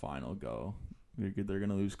Washington's final go. They're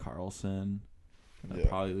gonna lose Carlson. They'll Yeah.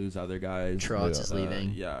 probably lose other guys. Trotz is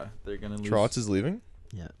leaving. Yeah, they're gonna lose. Trotz is leaving?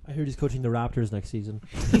 I heard he's coaching the Raptors next season.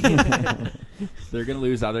 They're gonna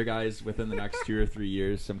lose other guys within the next 2 or 3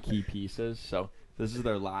 years. Some key pieces. So this is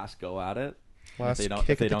their last go at it. Last if they don't, kick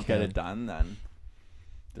if they at the don't get can. it done, then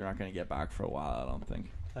they're not gonna get back for a while. I don't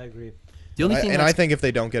think. I agree. the only thing I that's think if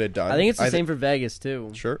they don't get it done, I think it's the thi- same for Vegas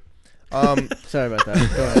too. Sure. Sorry about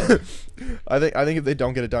that. Go ahead. I think if they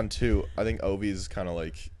don't get it done too, I think Ovi's kind of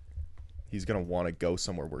like he's gonna want to go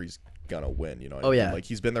somewhere where he's gonna win. You know? What I Oh, mean? yeah. Like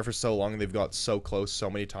he's been there for so long, and they've got so close so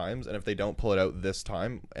many times. And if they don't pull it out this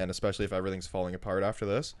time, and especially if everything's falling apart after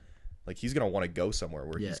this, like he's gonna want to go somewhere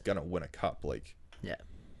where Yeah. he's gonna win a cup. Like yeah,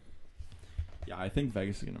 Yeah, I think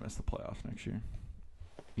Vegas is gonna miss the playoffs next year.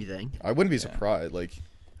 you think? I wouldn't be Yeah. surprised. Like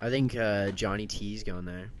I think Johnny T's going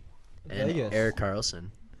there, and Vegas. Eric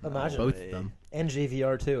Carlson, Imagine. both of them. And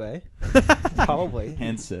JVR too, eh? Probably.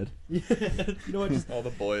 And Sid. You know what? Just all the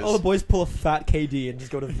boys. all the boys pull a fat KD and just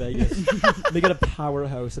go to Vegas. Make it a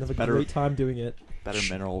powerhouse and have a Better- great time doing it. Better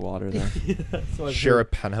mineral water there. So I've Share a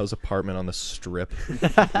heard. penthouse apartment on the strip. With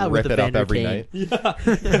Rip the it up Vander every Kane. night.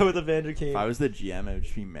 Yeah, with Evander Kane. If I was the GM, it would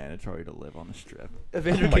just be mandatory to live on the strip.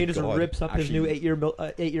 Evander Oh my Kane just God. rips up his new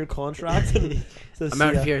Actually- 8-year contract. And says, I'm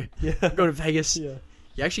out "See of ya." here. Yeah. I'm going to Vegas. Yeah.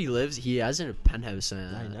 He actually lives. He has a penthouse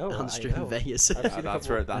I know, on I the strip know. in Vegas. I've seen a That's couple-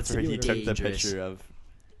 where That's he took the dangerous. picture of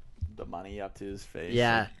the money up to his face.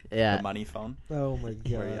 Yeah, like, yeah. The money phone. Oh my Where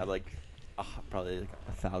he had god. like probably like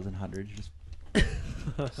 1,000 hundreds just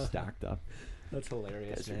stacked up. That's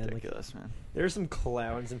hilarious, It's man. Like, ridiculous, man. there are some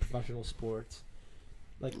clowns in professional sports.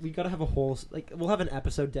 Like we gotta have a whole we'll have an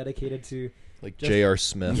episode dedicated to. Like Just- J.R.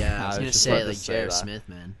 Smith. Yeah, I I was was gonna just say about to like say J.R. that. Smith,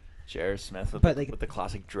 man. J.R. Smith with, But, the, like- with the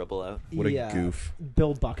classic dribble out. What a Yeah, goof.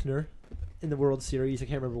 Bill Buckner in the World Series. I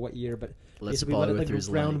can't remember what year, but Let's basically ball let go it, like through a his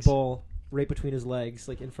round legs. ball right between his legs,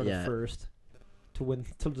 like in front Yeah. of first, to win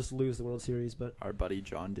to just lose the World Series. But Our buddy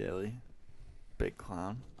John Daly, big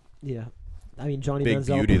clown. yeah, I mean Johnny Big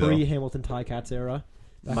Manziel beauty, though. pre Hamilton Ticats era.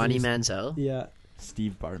 Back Money when Manziel. Yeah,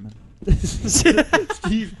 Steve Bartman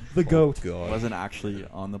Steve the goat. God. wasn't actually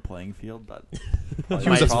on the playing field, but He was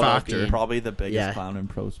Might a as well factor. be. Probably the biggest Yeah. clown in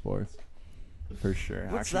pro sports, for sure.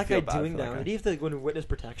 I What's actually that feel guy bad doing for that now? guy. Did he have to go into witness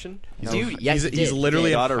protection? Dude, yeah, he's, he he's did. literally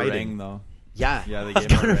He in got a hiding. ring though. Yeah. Yeah, they I've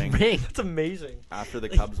gave him got a ring. That's amazing. After the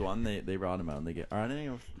Cubs won, they brought him out. And they get. Or I don't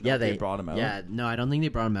know. Yeah, they brought him out. Yeah, no, I don't think they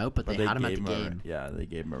brought him out, but they had him at the gave him a- game. yeah, they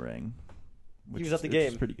gave him a ring. He was which at the is- which is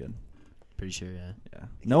game. Pretty good. Pretty sure, yeah. Yeah.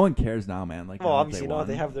 No one cares now, man. Like, Well, now that obviously they not.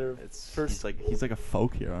 They won, have their It's first- he's like a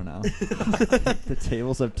folk hero now. The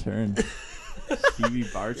tables have turned. Stevie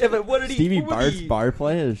Bart's Yeah, but what did he- Stevie what would Bart's he- bar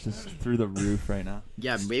play is just through the roof right now.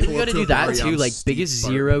 Yeah, maybe we gotta do that too, like biggest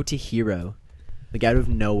zero to hero. Like out of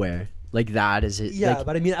nowhere. Like that is it. Yeah, like,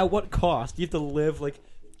 but I mean, at what cost? You have to live like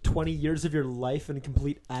 20 years of your life in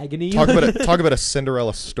complete agony. Talk about a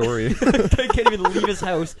Cinderella story. Guy can't even leave his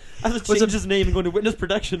house. Has to change his name and go into witness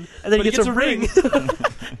protection, and then he gets a ring. It's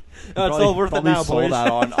all worth it Probably now, sold boys.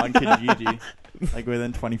 that on Kijiji. Like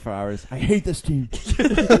within 24 hours. I hate this team.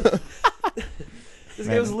 This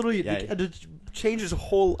guy was literally Yeah. had to change his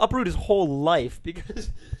uproot his whole life because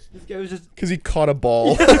this guy was just Because he caught a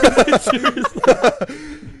ball. Because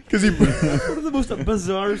he one of the most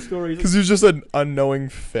bizarre stories. he was just an unknowing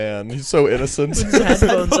fan. He's so innocent.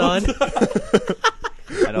 headphones on.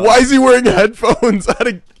 I know. Why is he wearing headphones at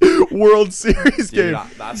a World Series Dude, game?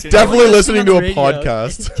 that's gonna Definitely be- listening to a radio.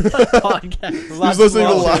 podcast. Podcast. He's listening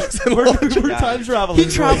to Lads and We're Launchers. time traveling. He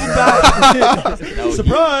traveled back. No,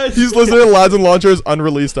 Surprise! He's listening to Lads and Launchers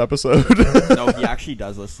unreleased episode. No, he actually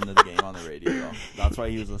does listen to the game on the radio. Though. That's why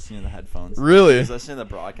he was listening to the headphones. He Really? was listening to the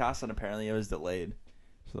broadcast, and apparently it was delayed.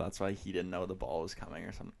 So that's why he didn't know the ball was coming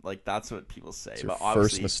or something. Like, that's what people say. It's your but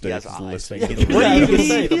first obviously, mistake he has is eyes, listening so to he the can What are you literally gonna see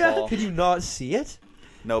say? the Yeah. ball. Could you not see it?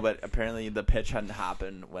 No, but apparently the pitch hadn't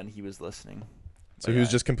happened when he was listening. So he was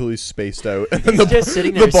yeah. just completely spaced out. And He's the, just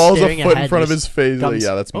sitting the there ball's a staring foot in ahead, front of just his face. Like, comes-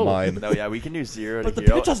 yeah, that's oh. mine. No, yeah, we can do 0 to But the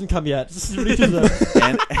hero. pitch hasn't come yet. This reaches out.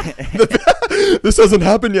 and This hasn't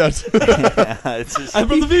happened yet. it's just, I'm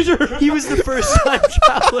from the future. He was the first time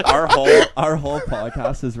traveler. Our whole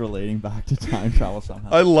podcast is relating back to time travel somehow.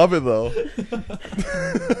 I love it though.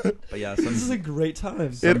 But yeah, This is some, a great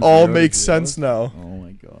time. Some It all zero makes to sense zeros. now. Oh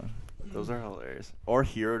my god. those are hilarious. Or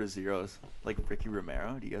 0 to zeros, like Ricky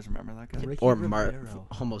Romero. Do you guys remember that guy? Or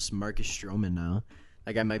almost Marcus Stroman now.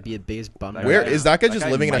 That guy might be the biggest bum. That Where guy- is that guy that just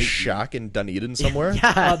guy living in a might be- shack in Dunedin somewhere?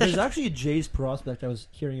 Yeah. There's actually a Jays prospect I was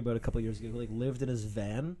hearing about a couple years ago who like lived in his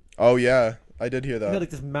van. Oh yeah, I did hear He had that. like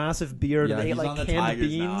this massive beard Yeah, and ate he's like on the canned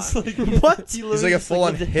Tigers now, beans. Like, actually. what? He's like a full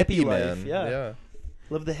on lived hippie life. man. Yeah.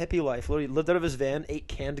 Lived the hippie life. Literally lived out of his van, ate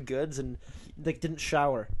canned goods, and like didn't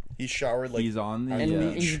shower. He showered like He's on the.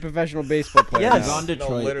 And he's a professional baseball player. Yes. He's now. on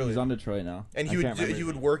Detroit. literally. He's on Detroit now. and I he would can't remember he his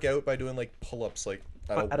would name. work out by doing like pull-ups like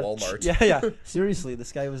at a At a- Walmart. Yeah. Seriously,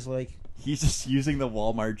 this guy was like, He's just using the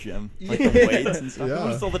Walmart gym, like the weights and stuff. Yeah.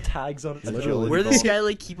 with all the tags on it. Literally. Where does this guy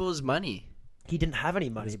like keep all his money? He didn't have any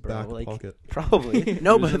money, His bro. back Like pocket. probably.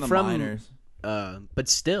 No, He was in but the from minors. but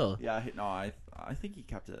still, Yeah, no, I think he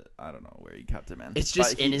kept it. I don't know where he kept it, man. it's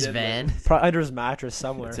just But in he his did van. live- Probably under his mattress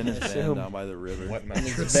somewhere. It's in his I van assume. down by the river. What In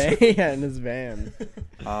his mattress? van. Yeah, in his van.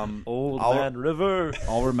 Old I'll- Man River.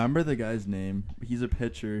 I'll remember the guy's name. He's a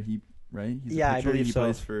pitcher. Right? He's Yeah, a I pitcher. believe He so.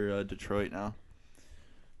 plays for Detroit now.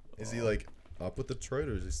 Is he like up with Detroit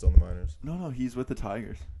or is he still in the minors? No, he's with the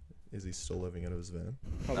Tigers. Is he still living out of his van?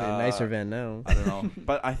 Probably a nicer van now. I don't know,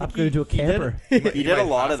 but I think Upgraded to a camper. He did a might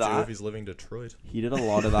lot have of to that. if he's living Detroit. He did a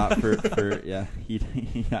lot of that for yeah.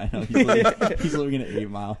 I know he's living in 8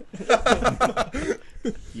 Mile.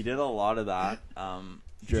 He did a lot of that during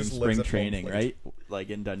just lives spring at home, training, like- right? Like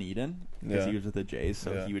in Dunedin, because Yeah. he was with the Jays,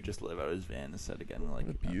 so Yeah. he would just live out of his van instead of getting like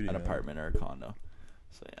What a beauty, an man. apartment or a condo.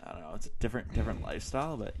 So yeah, I don't know. It's a different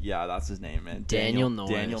lifestyle, but yeah, that's his name, man. Daniel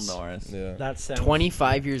Norris. Daniel Norris. Yeah. That sounds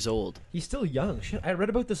 25 years old. He's still young. Shit, I read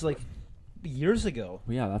about this like years ago.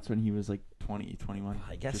 Well, yeah, that's when he was like 20, 21.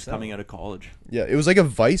 I guess just so. coming out of college. Yeah, it was like a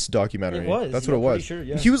Vice documentary. It was, That's yeah, what it I'm was. pretty sure,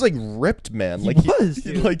 yeah. He was like ripped, man. He Like was,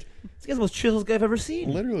 he, dude. like This guy's the most chiseled guy I've ever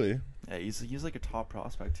seen. literally. Yeah, he's like a top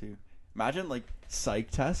prospect too. Imagine like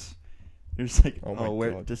psych tests. You're just like, Oh my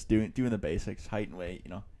where God. just doing the basics, height and weight.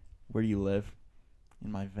 You know, where do you live?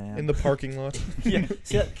 In my van. In the parking lot. Yeah.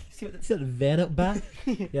 See that van out back?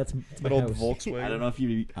 Yeah, it's my That old house. Volkswagen. I don't know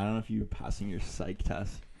if you were passing your psych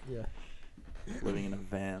test. Yeah. Living in a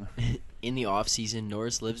van. In the off-season,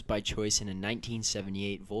 Norris lives by choice in a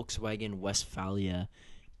 1978 Volkswagen Westphalia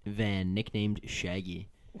van nicknamed Shaggy.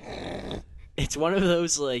 It's one of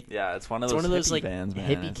those like Yeah, it's one of it's those one of those hippie like vans, man.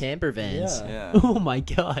 hippie It's- camper vans. Yeah. Yeah. Oh my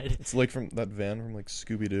god. It's like from that van from like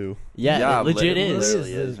Scooby Doo. Yeah, Yeah, it legit literally. is.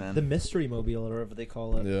 Literally is, the, man. the mystery mobile or whatever they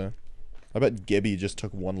call it. Yeah. I bet Gibby just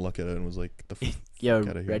took one look at it and was like, "The Yo,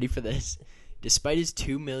 outta here. ready for this? Despite his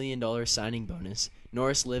 $2 million signing bonus,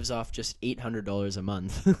 Norris lives off just $800 a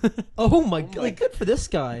month. Oh my god! Like, good for this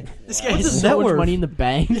guy. This Wow. guy What's has his so net much worth? money in the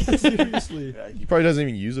bank. Seriously. Yeah, He probably doesn't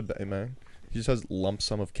even use a bank, man. He just has lump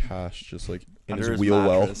sum of cash just like in under his wheel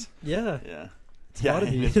well." mattress. Yeah. Yeah. It's Yeah, gotta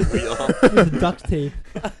in be. his wheel. With duct tape.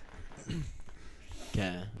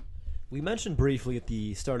 Okay. We mentioned briefly at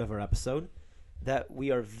the start of our episode that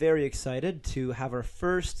we are very excited to have our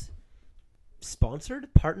first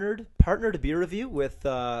partnered beer review with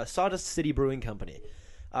Sawdust City Brewing Company.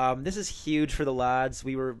 This is huge for the lads.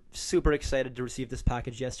 We were super excited to receive this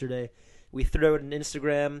package yesterday. We threw out an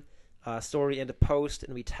Instagram story and a post,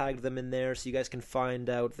 and we tagged them in there so you guys can find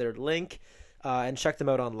out their link and check them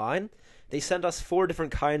out online. They sent us 4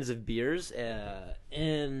 different kinds of beers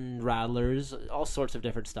and radlers, all sorts of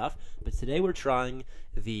different stuff. But today we're trying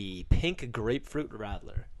the pink grapefruit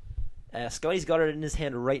radler. Scotty's got it in his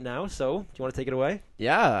hand right now, so do you want to take it away?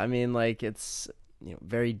 Yeah, I mean, like it's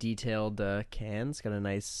very detailed cans. Got a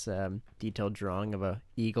nice detailed drawing of a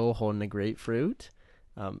eagle holding a grapefruit.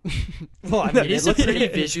 Well, I mean, It is a pretty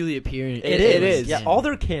visually appealing. It is. Yeah, all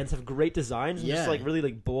their cans have great designs and just Yeah. like really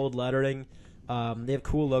like bold lettering. They have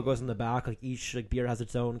cool logos in the back. Like each like beer has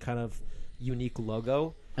its own kind of unique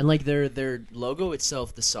logo. And like their logo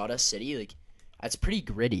itself, the Sawdust City, like it's pretty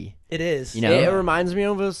gritty. It is. You know? It reminds me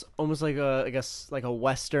of almost like a, I guess, like a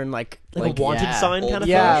western, like Like a wanted yeah. sign kind of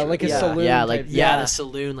yeah, fashion. like a yeah. saloon. Yeah, like type, the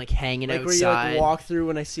saloon, like hanging like where outside. you like walk through.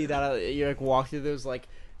 When I see that, you like walk through those like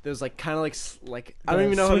kind of like I don't The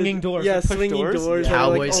even know swinging how to, doors, Yeah, like push swinging doors. doors. Yeah. that are,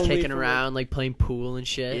 like, Cowboys only kicking for, around, like playing pool and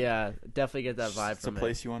shit. Yeah, definitely get that vibe It's a from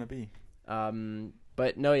place you want to be. it.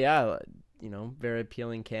 But no, yeah, very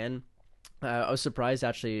appealing can. I was surprised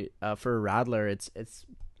actually for a radler, it's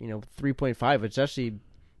 3.5, which is actually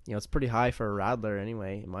it's pretty high for a Radler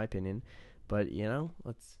anyway, in my opinion. But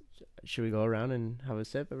should we go around and have a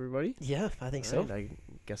sip, everybody? Yeah, I think All so. right, I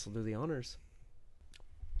guess I'll do the honors.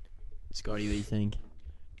 Scotty, what do you think?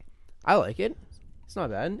 I like it. It's not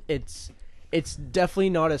bad. It's definitely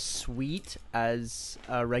not as sweet as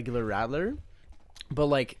a regular Radler, but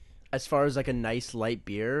like as far as like a nice light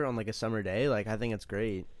beer on like a summer day, like I think it's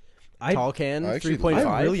great. Tall can, I actually 3.5.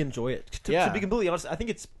 I really enjoy it. To Yeah. be completely honest, I think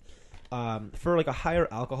it's for like a higher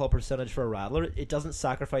alcohol percentage for a Radler. It doesn't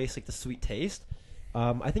sacrifice like the sweet taste.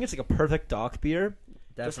 I think it's like a perfect dock beer.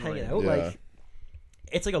 Just Definitely. hanging out, Yeah. like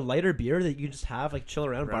it's like a lighter beer that you just have like chill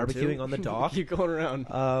around Round barbecuing two. on the dock. Keep going around.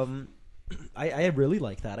 I really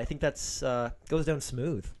like that. I think that's goes down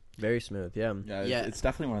smooth. Very smooth, yeah. Yeah, Yeah. It's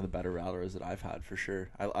definitely one of the better Radlers that I've had for sure.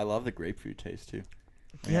 I love the grapefruit taste too.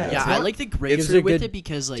 Yeah, Yeah, it's I not- like the gives grapefruit it a with good it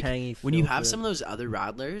because like tangy when you feel have to some it. of those other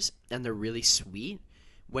Radlers and they're really sweet,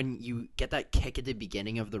 when you get that kick at the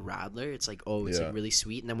beginning of the Radler, it's like, oh, it's Yeah. like really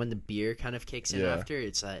sweet, and then when the beer kind of kicks in Yeah. after,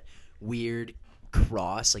 it's that weird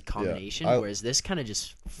cross like combination. I- Whereas this kind of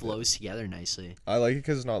just flows together nicely. I like it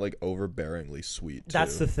because it's not like overbearingly sweet.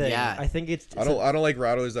 That's too. the thing. Yeah. I think it's. I don't like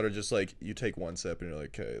Radlers that are just like you take one sip and you're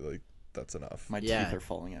like, okay, like that's enough. My Yeah. teeth are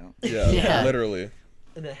falling out. Yeah, Yeah. literally.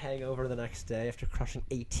 And a hangover the next day after crushing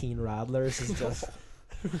 18 Radlers is just.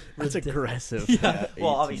 That's ridiculous. aggressive. Yeah.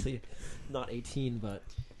 Well, 18. obviously, not 18, but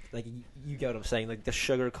like you get what I'm saying. Like the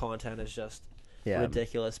sugar content is just Yeah.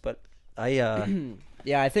 ridiculous. But I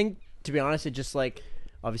Yeah, I think to be honest, it just like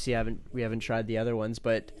obviously we haven't tried the other ones,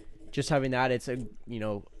 but just having that, it's a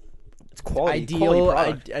it's quality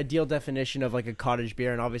product. ideal definition of like a cottage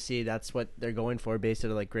beer, and obviously that's what they're going for based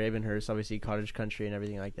out of like Gravenhurst, obviously cottage country and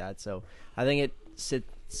everything like that. So I think it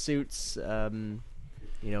suits kind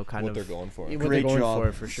What of they're going for. what Great they're going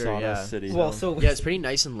job, for sure. Sawdust Yeah. City. Well, so Yeah, it's pretty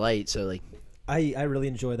nice and light. So like, I really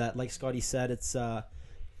enjoy that. Like Scotty said, it's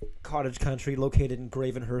cottage country located in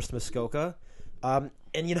Gravenhurst, Muskoka. And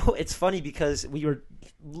it's funny because we were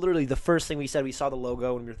literally the first thing we said, we saw the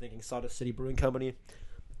logo and we were thinking Sawdust City Brewing Company.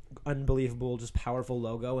 Unbelievable, just powerful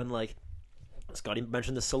logo. And like Scotty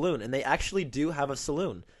mentioned the saloon, and they actually do have a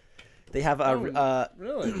saloon. They have a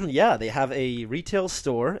Really? yeah, they have a retail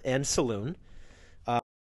store and saloon.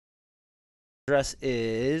 Address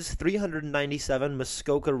is 397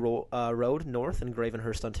 Muskoka Road North in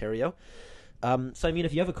Gravenhurst, Ontario. So I mean,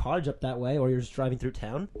 if you have a cottage up that way, or you're just driving through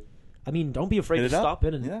town, I mean, don't be afraid Hit to it up. stop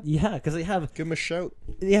in and Yeah. because they have Give them a shout.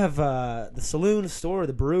 the saloon, the store,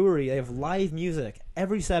 the brewery. They have live music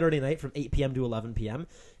every Saturday night from 8 p.m. to 11 p.m.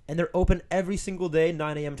 and they're open every single day,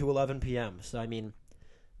 9 a.m. to 11 p.m. So I mean,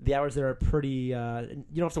 the hours there are pretty. You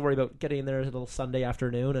don't have to worry about getting in there a little Sunday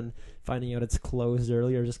afternoon and finding out it's closed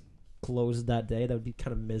early or just closed that day. That would be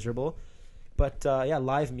kind of miserable. But yeah,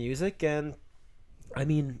 live music, and I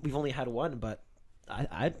mean, we've only had one, but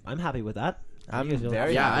I'm happy with that. I'm You guys don't-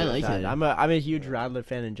 very Yeah, happy I with like that. it. I'm a huge Radler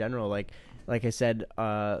fan in general. Like I said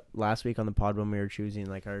last week on the pod when we were choosing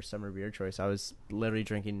like our summer beer choice, I was literally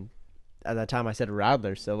drinking at that time. I said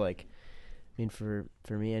Radler, so like, I mean for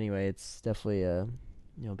me anyway, it's definitely a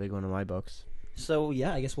big one in my books. So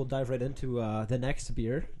yeah, I guess we'll dive right into the next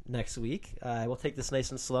beer next week. We'll take this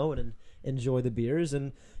nice and slow and enjoy the beers,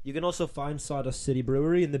 and you can also find Sawdust City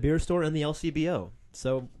Brewery in the beer store and the LCBO.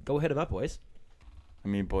 So go hit them up, boys. I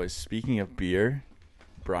mean, boys, speaking of beer,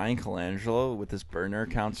 Brian Colangelo with his burner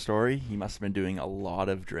account story, he must have been doing a lot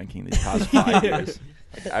of drinking these past 5 years.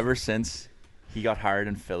 Like, ever since he got hired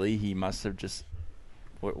in Philly, he must have just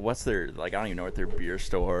what's their, like, I don't even know what their beer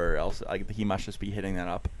store or else, like, he must just be hitting that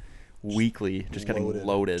up weekly, just getting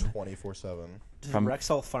loaded. 24/7. Does From-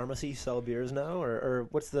 Rexall Pharmacy sell beers now, or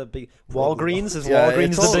what's the big Probably. Walgreens? Is Yeah, Walgreens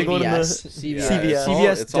it's the all big one? In the CVS.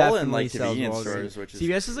 CVS. It's all in, like, definitely sells convenience Walgreens. stores, which is...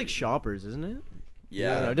 CVS is like Shoppers, isn't it?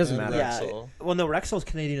 Yeah. No, it doesn't matter. Yeah. Rexall. Well, no, Rexall's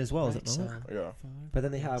Canadian as well, is it not? Yeah. But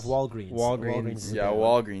then they have Walgreens. Walgreens. is Yeah, the big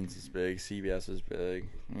one. Walgreens is big. CVS is big.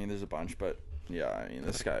 I mean, there's a bunch, but yeah, I mean,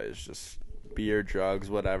 this guy is just beer, drugs,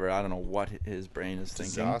 whatever. I don't know what his brain is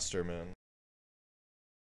thinking. Disaster, man.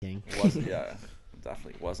 Wasn't, yeah,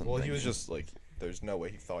 definitely wasn't. Well, he was thinking. just like, there's no way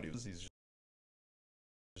he thought he was. He's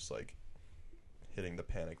just like hitting the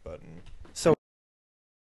panic button. So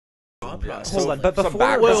Yeah. hold on, but some before,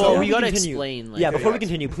 background. before Well, we we gotta continue, explain. Like, yeah, before we yeah.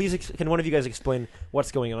 continue, please can one of you guys explain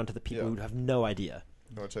what's going on to the people Yeah. who have no idea?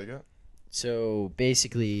 You want to take it? So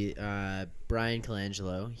basically, Brian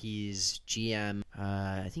Colangelo, he's GM.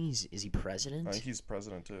 I think is he president? I think he's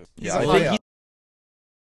president too. Yeah, Well, I think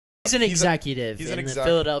he's an executive he's an in the exec-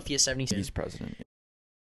 Philadelphia he's 76ers. president.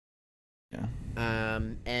 Yeah.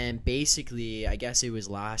 And basically, I guess it was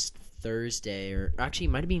last Thursday, or actually, it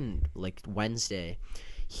might have been like Wednesday.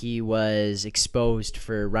 He was exposed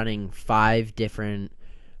for running 5 different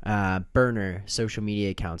burner social media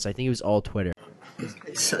accounts. I think it was all Twitter.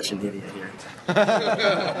 Such an idiot here.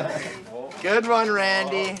 Good one,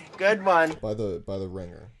 Randy. Good one. By the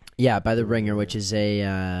Ringer. Yeah, by the Ringer, which is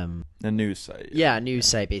a news site. Yeah, a news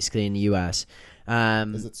site basically in the U.S.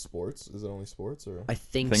 Is it sports? Is it only sports or? I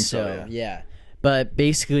think so. Yeah. But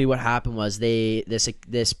basically, what happened was this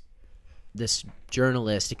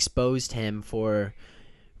journalist exposed him for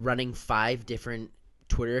running 5 different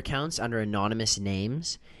Twitter accounts under anonymous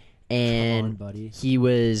names, and he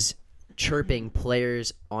was chirping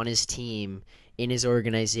players on his team, in his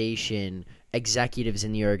organization, executives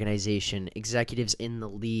in the organization, executives in the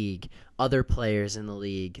league, other players in the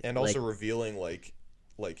league, and also revealing like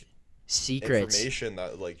secrets, information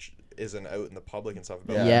that isn't out in the public and stuff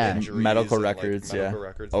about injuries medical and, records, medical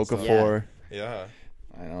records Okafor. Yeah.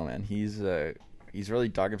 I know, man. He's really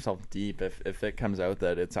dug himself deep. If it comes out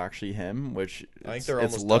that it's actually him, which I think they're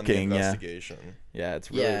it's almost looking, done the investigation. Yeah,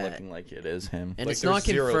 it's really looking like it is him. And it's not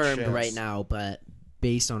confirmed right now, but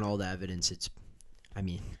based on all the evidence,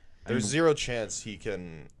 there's zero chance he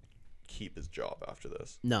can keep his job after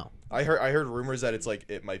this. No. I heard rumors that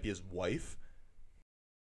it might be his wife.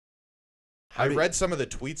 I read some of the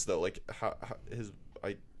tweets though, there's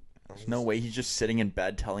no way he's just sitting in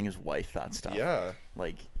bed telling his wife that stuff. Yeah.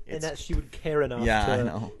 And that she would care enough I to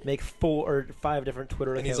know. make 4 or 5 different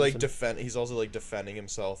Twitter and accounts. He's also defending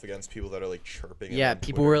himself against people that are chirping him. Yeah, on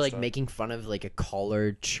people Twitter were and stuff. making fun of a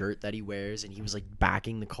collared shirt that he wears, and he was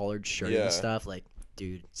backing the collared shirt and stuff.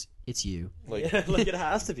 Dude, it's you. It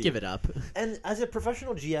has to be. Give it up. And as a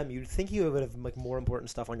professional GM, you'd think you would have more important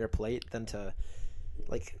stuff on your plate than to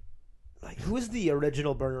who was the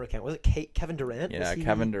original burner account? Was it Kevin Durant? Yeah,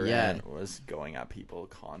 Kevin Durant was going at people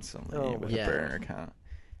constantly with a burner account.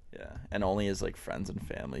 Yeah, and only his friends and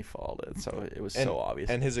family followed it, so it was so obvious.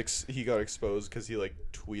 And he got exposed because he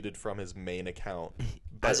tweeted from his main account,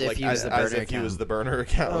 as if he was the burner account. He was the burner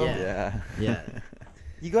account. Oh. Yeah.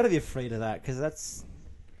 You got to be afraid of that because that's.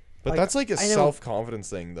 But that's a self-confidence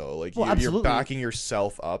thing, though. You're backing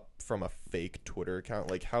yourself up from a fake Twitter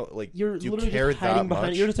account. You're do you literally care just hiding that behind.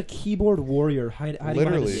 much? You're just a keyboard warrior hiding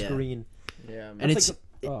behind a screen. Yeah, and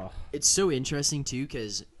it's so interesting too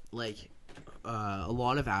because a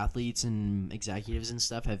lot of athletes and executives and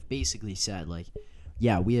stuff have basically said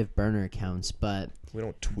yeah, we have burner accounts, but we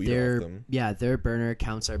don't tweet off them. Yeah, their burner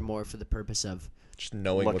accounts are more for the purpose of just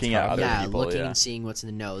knowing looking what's at other happening. people, looking and seeing what's in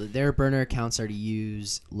the know. Their burner accounts are to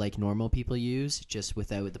use like normal people use, just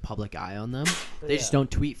without the public eye on them. They just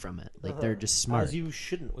don't tweet from it. They're just smart. As you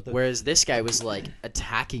shouldn't. Whereas this guy was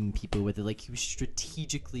attacking people with it. He was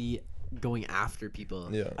strategically going after people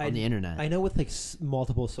on the internet. I know with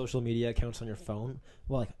multiple social media accounts on your phone.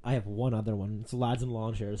 Well, I have one other one. It's Lads and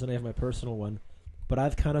Lawn Chairs, and I have my personal one. But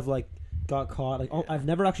I've kind of got caught. I've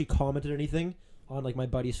never actually commented anything on my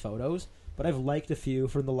buddy's photos, but I've liked a few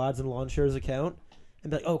from the Lads and Lawn Chairs account,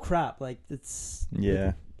 and be oh crap, it's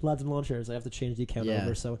Lads and Lawn Chairs. I have to change the account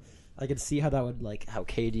over, so I could see how that would how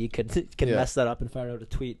KD could mess that up and fire out a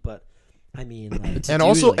tweet, but. I mean, and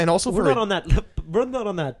also we're not on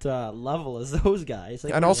that level as those guys.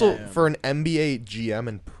 And also for an NBA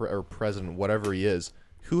GM or president, whatever he is,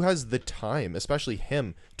 who has the time, especially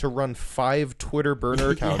him, to run 5 Twitter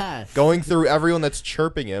burner accounts, going through everyone that's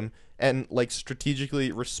chirping him and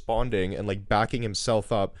strategically responding and backing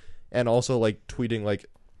himself up, and also tweeting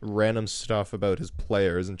random stuff about his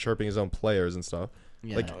players and chirping his own players and stuff.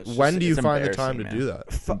 Yeah. When do you find the time to do that?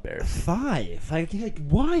 It's embarrassing. 5?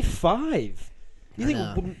 Why 5? You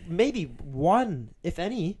think maybe 1, if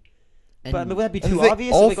any? But would that be too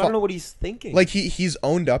obvious? I don't know what he's thinking. He's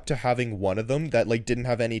owned up to having one of them that didn't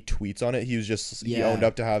have any tweets on it. He was just he owned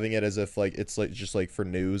up to having it as if it's just for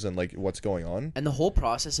news and what's going on. And the whole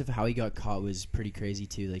process of how he got caught was pretty crazy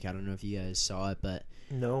too. I don't know if you guys saw it, but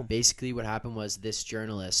no. Basically, what happened was this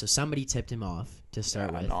journalist. So somebody tipped him off to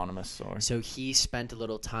start with. Anonymous source. So he spent a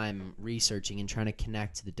little time researching and trying to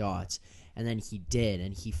connect the dots, and then he did,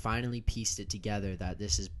 and he finally pieced it together that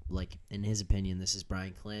this is in his opinion, this is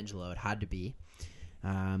Brian Colangelo. It had to be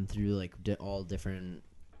through all different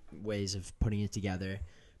ways of putting it together.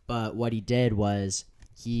 But what he did was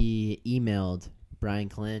he emailed Brian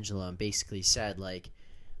Colangelo and basically said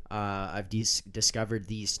I've discovered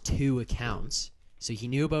these 2 accounts. So he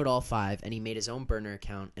knew about all 5, and he made his own burner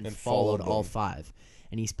account and followed all 5.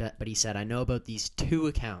 And he said, I know about these 2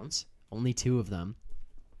 accounts, only 2 of them,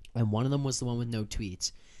 and one of them was the one with no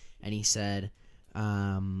tweets. And he said,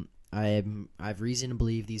 I've reason to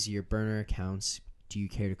believe these are your burner accounts. Do you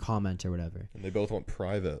care to comment or whatever? And they both went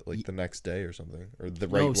private, the next day or something, or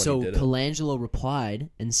when he did Colangelo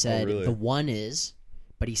replied and said, the one is,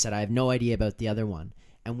 but he said, I have no idea about the other one.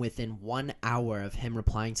 and within 1 hour of him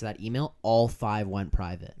replying to that email, all 5 went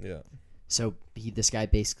private. Yeah. So this guy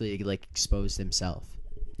basically like exposed himself.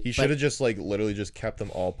 He should have just like literally just kept them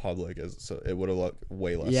all public, so it would have looked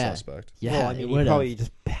way less suspect. Yeah, well, I it mean, he would've. probably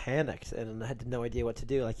just panicked and had no idea what to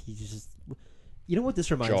do. Like he just, you know what this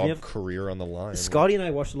reminds me Job, of? career on the line. Scotty and I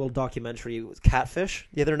watched a little documentary. It was Catfish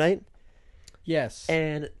the other night. Yes.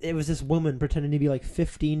 And it was this woman pretending to be like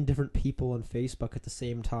 15 different people on Facebook at the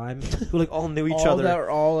same time who like all knew each all other. that are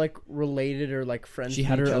all like related or like friends. She with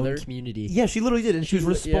had her each own other. community. Yeah, she literally did, and she was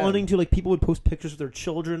responding to like people would post pictures of their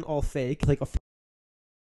children, all fake, like a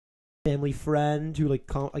family friend who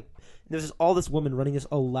like there's all this woman running this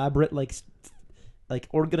elaborate like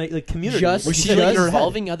organized like community. Just- Was she Just- like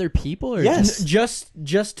involving other people, or Yes.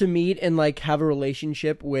 Just to meet and like have a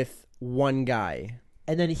relationship with one guy.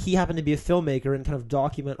 And then he happened to be a filmmaker and kind of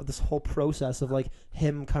document this whole process of like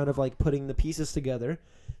him kind of like putting the pieces together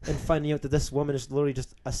and finding out that this woman is literally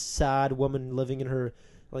just a sad woman living in her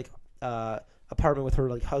like apartment with her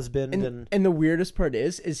like husband and the weirdest part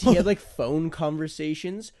is he had like phone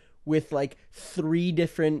conversations with like 3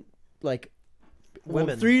 different like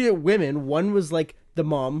Women. 3 women. One was like the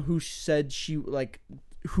mom who said she was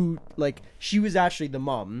actually the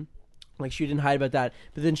mom. Like she didn't hide about that,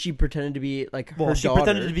 but then she pretended to be like her well, she daughter.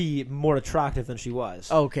 pretended to be more attractive than she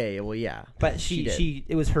was. Okay, well, yeah, but she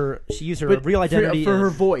used her But real identity for her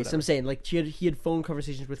as- voice. whatever. I'm saying like he had phone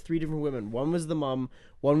conversations with 3 different women. One was the mom,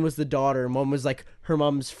 one was the daughter, and one was like her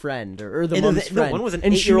mom's friend or the And mom's no, friend. one was an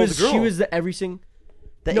and she 8-year-old was girl. She was the everything.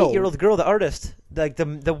 The 8-year-old girl, the artist, like the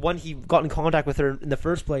one he got in contact with her in the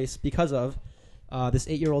first place because of this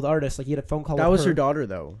 8-year-old artist. Like he had a phone call. That with was her daughter,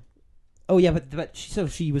 though. Oh yeah, but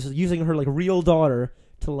she was using her like real daughter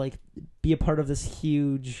to like be a part of this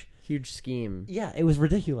huge scheme. Yeah, it was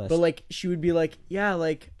ridiculous. But like she would be like, yeah,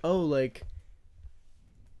 like like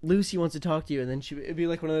Lucy wants to talk to you, and then it'd be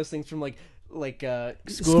like one of those things from like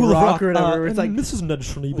School of Rock or whatever. Where it's like Mrs. Ned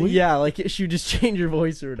Schneebly. Yeah, like she would just change her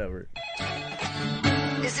voice or whatever.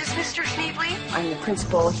 Is this Mr. Schneebly? I'm the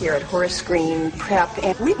principal here at Horace Green Prep,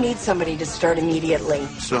 and we need somebody to start immediately.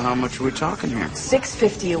 So how much are we talking here?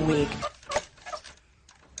 $6.50 a week.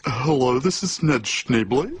 Hello, this is Ned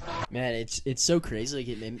Schneebly. Man, it's so crazy.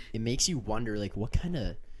 Like it makes you wonder, like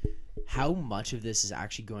how much of this is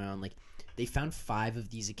actually going on. Like they found 5 of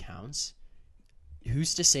these accounts.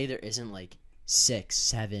 Who's to say there isn't like 6,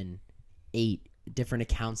 7, 8 different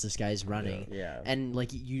accounts this guy's running? Yeah. And like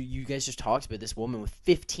you guys just talked about this woman with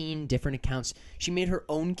 15 different accounts. She made her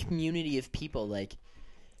own community of people. Like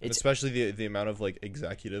And especially the amount of like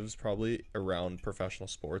executives probably around professional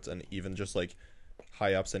sports and even just like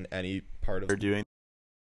high ups in any part of They're doing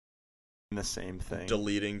the same thing.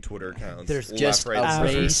 Deleting Twitter accounts. There's left, just right,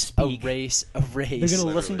 a center. race. They're gonna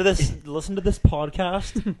listen to this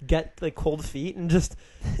podcast, get like cold feet, and just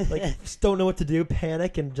like just don't know what to do,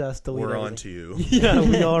 panic, and just delete. We're everything. on to you. Yeah,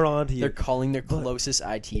 we are on to you. They're calling their closest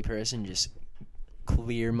IT person, just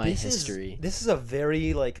clear my history. This is a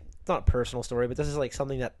very like not personal story, but this is like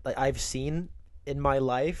something that like, I've seen in my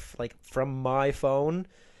life, like from my phone,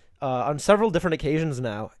 on several different occasions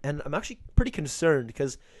now, and I'm actually pretty concerned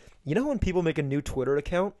because. You know when people make a new Twitter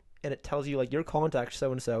account and it tells you like your contact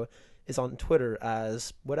so-and-so is on Twitter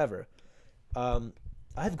as whatever.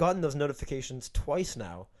 I've gotten those notifications twice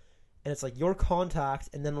now and it's like your contact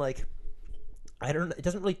and then like it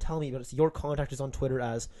doesn't really tell me, but it's your contact is on Twitter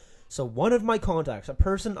as so one of my contacts, a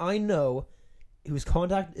person I know whose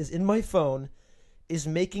contact is in my phone is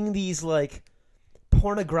making these like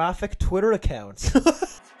pornographic Twitter accounts.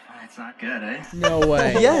 It's not good, eh? No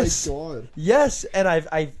way. Yes. Oh my God. Yes, and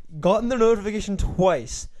I've gotten the notification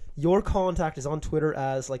twice. Your contact is on Twitter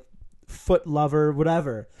as like foot lover,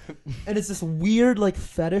 whatever. And it's this weird like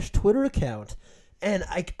fetish Twitter account. And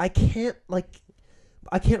I can't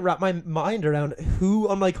wrap my mind around who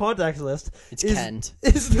on my contacts list It's is Kent.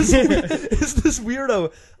 is this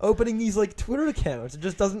weirdo opening these like Twitter accounts. It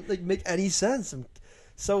just doesn't like make any sense.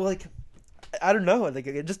 So like I don't know, like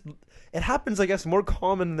it happens, I guess, more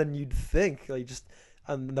common than you'd think. Like just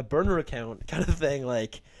on the burner account kind of thing.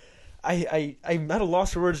 Like I'm at a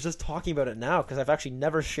loss for words just talking about it now because I've actually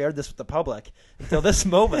never shared this with the public until this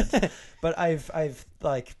moment. But I've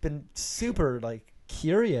like been super like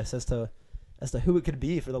curious as to who it could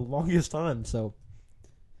be for the longest time. So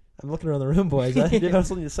I'm looking around the room, boys. I didn't have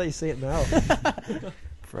something to say it now.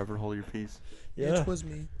 Forever hold your peace. Yeah. It was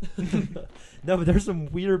me. No, but there's some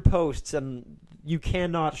weird posts, and you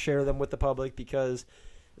cannot share them with the public because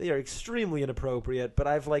they are extremely inappropriate. But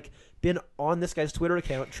I've like been on this guy's Twitter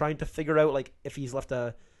account trying to figure out like if he's left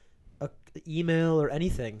a email or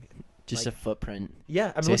anything, Just Like- a footprint.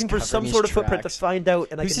 Yeah, I'm So he's looking for some covering sort his of footprint to tracks. find out.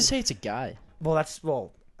 And Who's I to can, say it's a guy?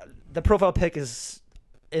 Well, the profile pic is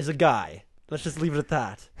a guy. Let's just leave it at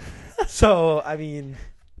that. So I mean,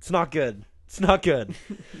 it's not good. It's not good.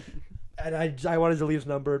 And I wanted to leave his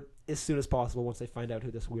number as soon as possible once they find out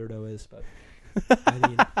who this weirdo is. But I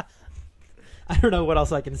mean, I don't know what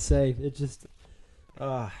else I can say. It just,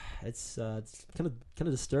 it's kind of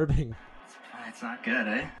disturbing. It's not good,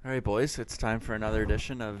 eh? All right, boys, it's time for another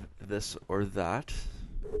edition of This or That.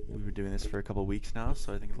 We've been doing this for a couple weeks now,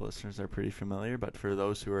 so I think the listeners are pretty familiar. But for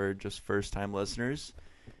those who are just first-time listeners,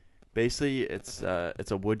 basically it's a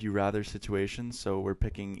would you rather situation. So we're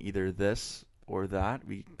picking either this or that.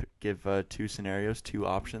 We give 2 scenarios, 2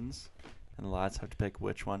 options, and the lads have to pick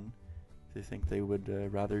which one they think they would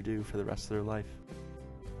rather do for the rest of their life.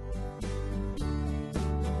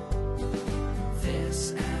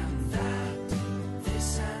 This and that,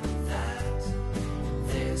 this and that,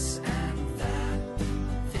 this and that,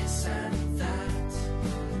 this and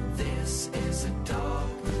that. This is a dog,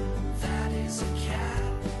 that is a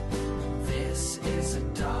cat. This is a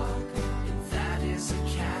dog, and that is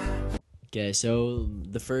a cat. Okay, so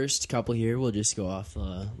the first couple here, we'll just go off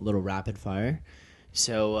a little rapid fire.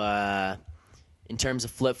 So, in terms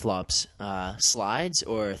of flip-flops, slides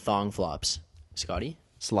or thong flops? Scotty?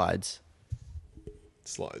 Slides.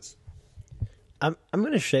 Slides. I'm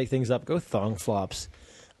gonna shake things up. Go thong flops.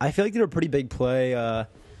 I feel like they're a pretty big play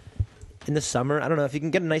in the summer. I don't know if you can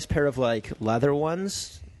get a nice pair of like leather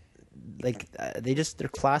ones. Like they're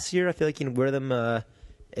classier. I feel like you can wear them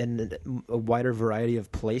in a wider variety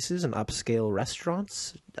of places and upscale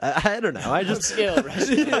restaurants. I don't know. I just Upscale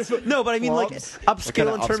restaurants. No, but I mean like What upscale kind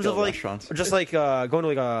in of terms of upscale like restaurants? just like going to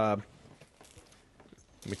like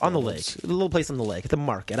on the lake, McDonald's. a little place on the lake, at the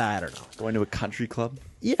market. I don't know. Going to a country club?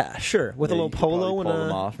 Yeah, sure. With Yeah, a you little could polo and probably pull a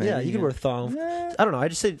them off, yeah, maybe, you can yeah. wear thong. I don't know. I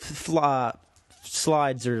just say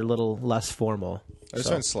slides are a little less formal. I just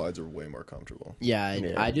So- find slides are way more comfortable. Yeah,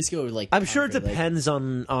 I just go like. I'm sure it comfort, like- depends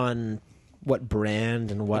on what brand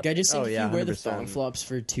and what. Like I just think if yeah, you wear the 100%. thong flops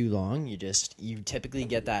for too long, you typically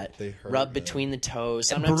get that They hurt, rub man. between the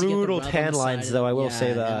toes. And Sometimes you get the brutal rub on tan the lines, side of though, the- I will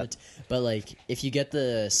say and then that. but like if you get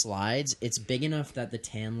the slides, it's big enough that the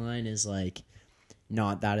tan line is like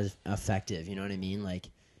not that as effective. You know what I mean? Like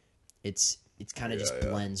it's kind of just yeah.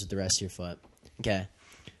 blends with the rest of your foot. Okay,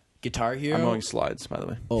 Guitar Hero. I'm going slides, by the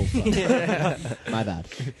way. Oh, fuck. My bad.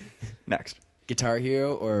 Next. Guitar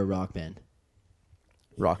Hero or Rock Band?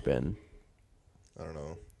 Rock Band. I don't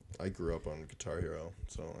know. I grew up on Guitar Hero,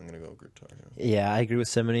 so I'm gonna go Guitar Hero. Yeah, I agree with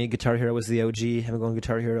Simony. Guitar Hero was the OG. I'm going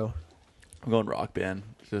Guitar Hero. I'm going Rock Band.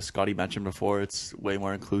 As Scotty mentioned before, it's way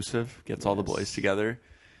more inclusive. Gets all the boys together.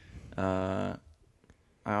 I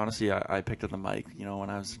honestly, I picked up the mic, when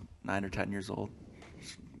I was 9 or 10 years old.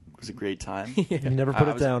 It was a great time. You never put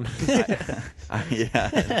I it was- down.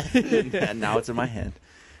 Yeah. And now it's in my hand.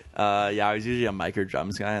 I was usually a mic or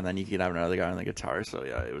drums guy, and then you could have another guy on the guitar. So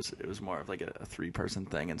yeah, it was more of like a 3-person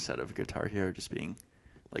thing instead of Guitar Hero just being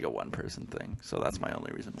like a 1-person thing. So that's my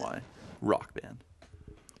only reason why. Rock Band.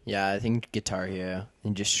 Yeah, I think Guitar Hero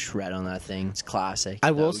and just shred on that thing. It's classic. I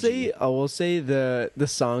The will OG. say the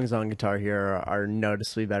songs on Guitar Hero are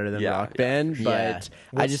noticeably better than Yeah, Rock yeah, Band, for but sure.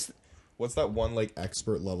 I just What's that one like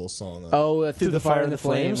expert level song? Through the Fire and the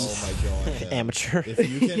Flames. Oh my god! man. Amateur.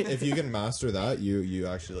 If you can master that, you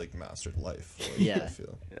actually like mastered life. Like, Yeah. I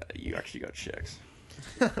feel. Yeah, you actually got chicks.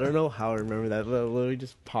 I don't know how I remember that. It literally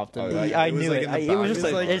just popped in. Oh, my yeah. I It was knew like it. in the It back was of just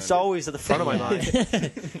his like mind. it's always at the front of my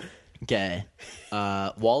mind. Okay.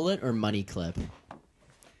 Wallet or money clip?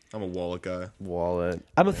 I'm a wallet guy. Wallet.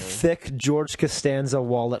 I'm a thick George Costanza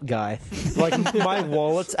wallet guy. Like my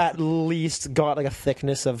wallet's at least got like a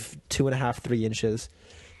thickness of 2.5, 3 inches.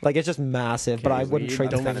 Like it's just massive, but I wouldn't you trade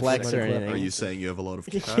the don't kind of flex money or clip. anything. Are you saying you have a lot of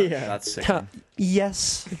cash? Yeah. That's sick.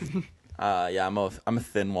 Yes. I'm a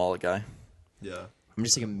thin wallet guy. Yeah. I'm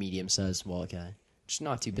just like a medium-sized wallet guy. Just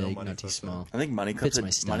not too No big, money not too clip, small. I think money Fits clip's my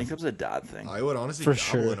stuff. money clip's a dad thing. I would honestly For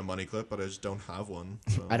dabble sure. in a money clip, but I just don't have one.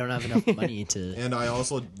 So. I don't have enough money to. And I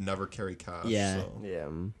also never carry cash. Yeah. So. Yeah.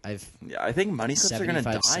 I've Yeah, I think money clips are gonna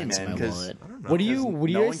 75 die, cents in man. my Because wallet. I don't know. What do you no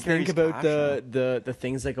one guys carries think about cash the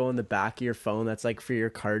things that go in the back of your phone? That's like for your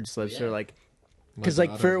card slips or like, My because dad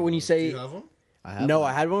like for has when you one. say Do you have one? I have no,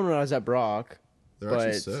 one. I had one when I was at Brock. They're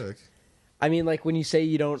actually But- sick. I mean, like when you say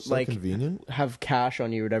you don't So like convenient. have cash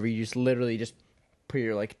on you or whatever, you just literally just put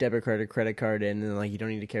your like debit card or credit card in, and like you don't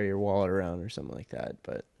need to carry your wallet around or something like that.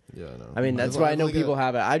 But Yeah, I know. I mean, that's have- why I have know like people a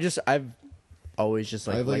have it. I've always just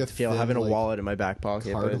I like have, like, liked a to feel thin, having a like, wallet in my back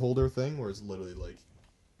pocket. card but- holder thing where it's literally like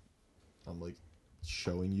I'm like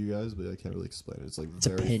showing you guys, but I can't really explain it. It's like It's a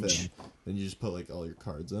very pinch. thin, and you just put like all your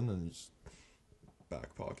cards in, and you just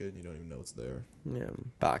back pocket and you don't even know it's there. Yeah.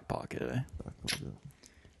 Back pocket, eh? Back pocket.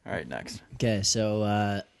 All right, next. Okay,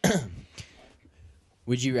 so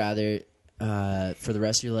would you rather, for the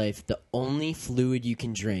rest of your life, the only fluid you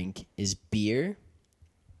can drink is beer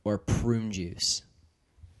or prune juice?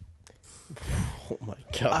 Oh my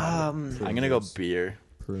god. I'm gonna go beer.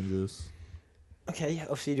 Prune juice. Okay,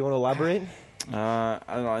 OC, do you want to elaborate? I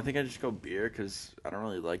don't know. I think I just go beer because I don't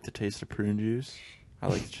really like the taste of prune juice. I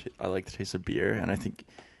like the taste of beer, and I think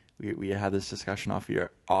we had this discussion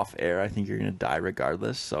off air. I think you're gonna die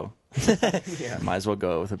regardless, so might as well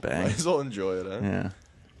go with a bang. Might as well enjoy it, eh?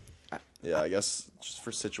 Yeah. Yeah, I guess just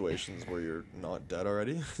for situations where you're not dead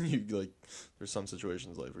already, you like. There's some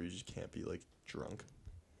situations in life where you just can't be like drunk.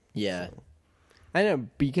 Yeah. So. I know,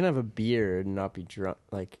 but you can have a beer and not be drunk.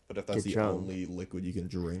 Like, But if that's get the drunk. only liquid you can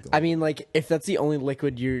drink, I mean, like, if that's the only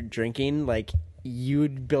liquid you're drinking, like,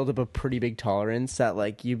 you'd build up a pretty big tolerance that,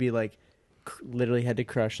 like, you'd be, like, literally had to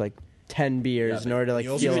crush, like, 10 beers in order to, like,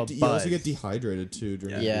 you feel a you buzz. also get dehydrated too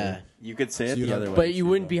drinking. Yeah. beer. You could say So it you the don't- other way. But you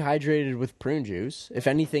wouldn't be hydrated with prune juice. If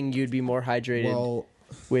anything, you'd be more hydrated Well,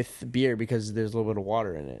 with beer because there's a little bit of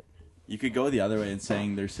water in it. You could go the other way and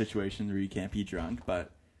saying there's situations where you can't be drunk,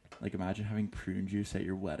 but like imagine having prune juice at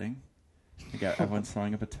your wedding. Like everyone's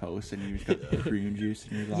throwing up a toast and you just got prune juice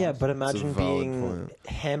in your glass. Yeah, but imagine valid being point.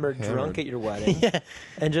 hammered drunk Hammered. at your wedding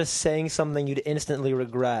and just saying something you'd instantly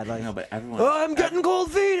regret. Like, No, but everyone. oh, I'm getting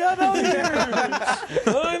cold feet. I'm out of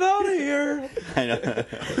here. I'm out of here. I know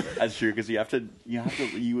that's true because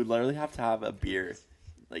you would literally have to have a beer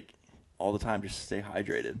like all the time just to stay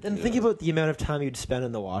hydrated. And think about the amount of time you'd spend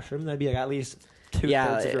in the washroom. That'd be like at least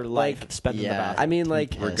 2/3 of your life spent in the bathroom. I mean,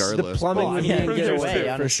 like, Regardless. the plumbing Well, would yeah, be in prune good juice order too, for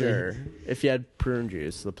honestly. sure. If you had prune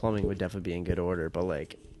juice, the plumbing would definitely be in good order. But,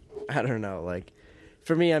 like, I don't know. Like,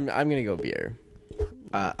 for me, I'm gonna go beer.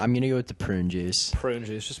 I'm going to go with the prune juice. Prune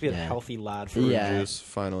juice. Just be a Yeah. healthy lad for Yeah. Juice.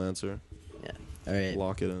 Final answer. All right.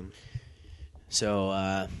 Lock it in.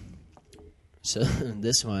 So, so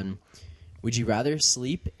this one, would you rather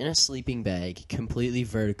sleep in a sleeping bag completely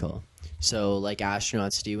vertical? So, like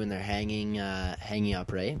astronauts do when they're hanging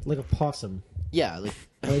up, right? Like a possum. Yeah, like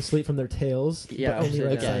They sleep from their tails, Yeah, but only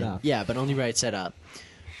right okay. side up. Yeah, but only right side up.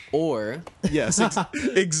 Or Yes,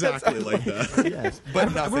 exactly like that. Yes.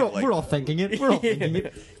 But nothing we're all, like we're all thinking it. We're all thinking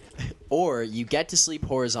it. or you get to sleep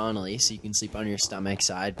horizontally, so you can sleep on your stomach,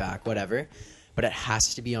 side, back, whatever, but it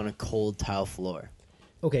has to be on a cold tile floor.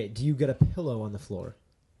 Okay, do you get a pillow on the floor?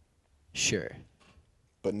 Sure.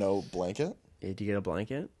 But no blanket? Do you get a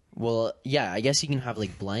blanket? Well, yeah, I guess you can have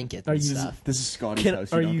like blankets Are and you- stuff. This is Scotty's Can-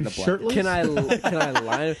 house. Are don't you get a blanket. shirtless? Can I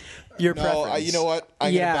line? Your No, preference. you know what?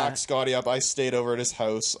 I'm Yeah. gonna back Scotty up. I stayed over at his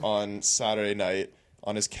house on Saturday night.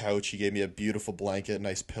 On his couch, he gave me a beautiful blanket,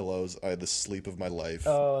 nice pillows. I had the sleep of my life.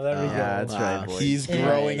 Oh, there we go. Yeah, that's Wow. right, boy. He's Yeah,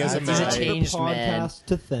 growing as a he's a man. I have changed the man. podcast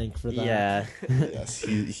to thank for that. Yeah. Yes,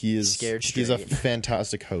 he is. Scared He's a straight.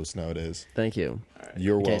 fantastic host nowadays. Thank you.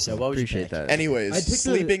 You're Okay, welcome. so what would you Appreciate pick? that. Anyways, I picked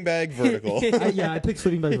sleeping bag vertical. I picked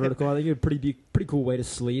sleeping bag vertical. I think it would be a pretty cool way to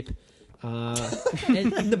sleep. But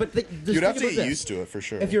You'd have to get used to it for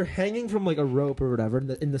sure. If you're hanging from like a rope or whatever,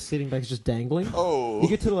 and the sleeping bag's just dangling, Oh. you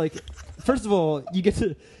get to like. First of all, you get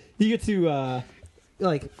to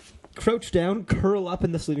like crouch down, curl up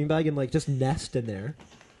in the sleeping bag, and like just nest in there.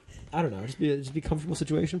 I don't know, just be a comfortable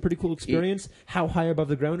situation. Pretty cool experience. How high above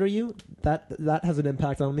the ground are you? That has an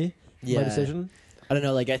impact on me. My Yeah. decision. I don't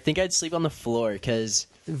know. Like I think I'd sleep on the floor because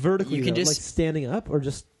Vertically, You can though, just- like standing up or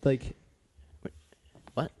just like.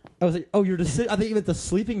 What? I was like, oh, you're just. I think you meant the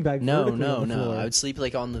sleeping bag. no, vertically no, on the no. floor. I would sleep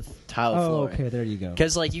like on the tile Oh, floor. okay, there you go.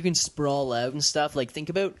 Because like you can sprawl out and stuff. Like think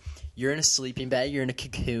about you're in a sleeping bag, you're in a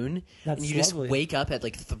cocoon, That's and you lovely. just wake up at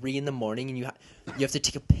like 3 a.m. and you have to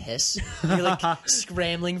take a piss. And you're like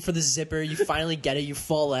scrambling for the zipper. You finally get it. You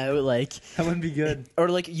fall out like That wouldn't be good. or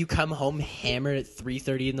like you come home hammered at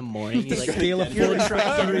 3:30 in the morning. You like Scale of you're like 40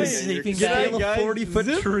 trying to get in the Scale sleeping Scale bag. of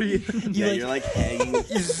 40-foot tree. You like you're like hanging.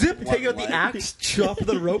 You zip, take out the leg. axe, chop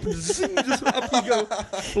the rope, and zing, just up you go.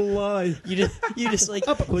 Fly. you just like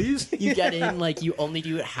Up, please. you get in like you only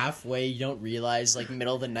do it halfway. You don't realize like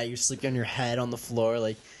middle of the night you're sleeping on your head on the floor.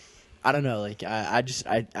 Like I don't know. Like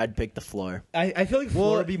I'd pick the floor. I feel like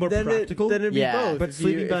floor would be more then practical. then it'd be Yeah. both. But If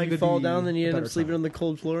sleeping you, bag if you would fall be down, then you a end up better sleeping time. on the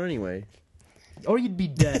cold floor anyway. or you'd be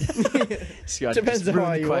dead. Scott, Depends just on ruined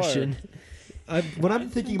how the you question. When I'm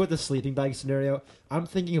thinking about the sleeping bag scenario, I'm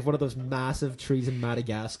thinking of one of those massive trees in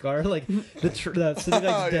Madagascar, like the sleeping bag's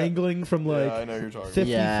dangling from like yeah, I know you're talking.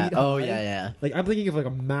 50 Yeah. feet Oh high. yeah. Like I'm thinking of like a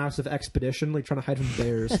massive expedition, like trying to hide from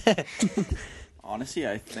bears. Honestly,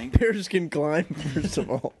 I think Bears can climb, first of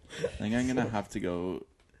all. I'm gonna have to go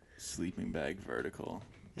sleeping bag vertical.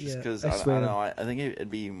 Just Yeah, because I I swear. don't know. I think it'd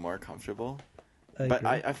be more comfortable. But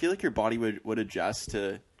I feel like your body would adjust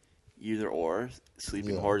to either or,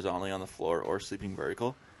 sleeping horizontally on the floor or sleeping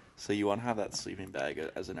vertical. So you want to have that sleeping bag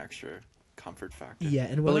as an extra comfort factor. Yeah,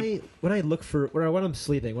 and when I'm sleeping, what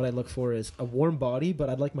I look for is a warm body, but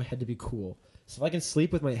I'd like my head to be cool. So if I can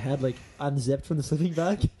sleep with my head like unzipped from the sleeping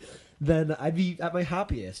bag, then I'd be at my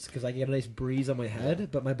happiest because I can get a nice breeze on my head,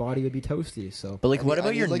 but my body would be toasty. So, but like, what about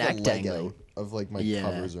I need, your like, neck a leg dangling? out of like my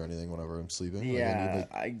covers or anything whenever I'm sleeping? Yeah,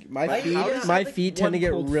 like, I need, my feet tend to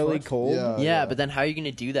get really cold. Yeah, but then how are you going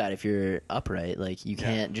to do that if you're upright? Like, you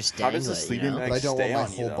can't just dangle does the it, sleeping bag But I don't want stay my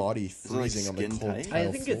on you, whole though? body Is it, like, freezing on the skin cold tight? tile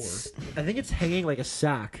I think floor. it's hanging like a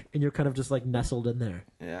sack, and you're kind of just like nestled in there.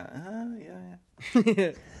 Yeah.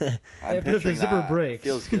 If the zipper breaks,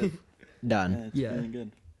 Feels good. Done. Yeah. Really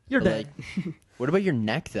good. You're But, dead. like, what about your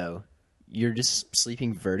neck though? You're just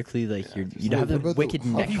sleeping vertically, like you'd have what the about wicked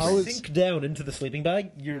neck. If you How is- sink down into the sleeping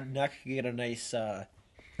bag, your neck can get a nice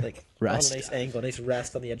Rest. on a nice angle, a nice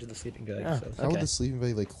rest on the edge of the sleeping bag. Oh. So. How would the sleeping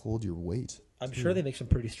bag like hold your weight? I'm sure they make some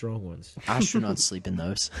pretty strong ones. Astronauts sleep in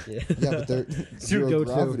those. Yeah, Yeah, but they're It's your zero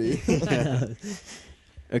go-to. gravity.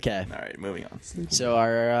 Okay. All right, moving on. So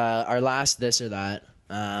our last this or that.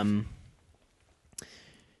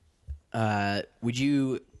 Would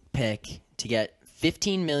you pick to get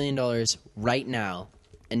 $15 million right now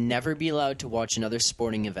and never be allowed to watch another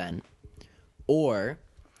sporting event, or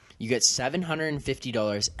you get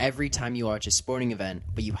 $750 every time you watch a sporting event,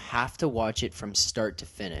 but you have to watch it from start to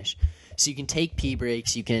finish? So you can take pee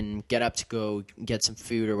breaks, you can get up to go get some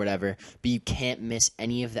food or whatever, but you can't miss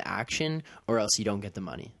any of the action, or else you don't get the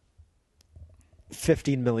money.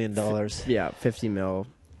 $15 million. Yeah, 50 mil.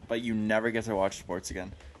 But you never get to watch sports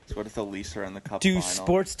again. So what if the Leafs are in the Cup Do final?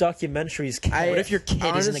 sports documentaries count? What if your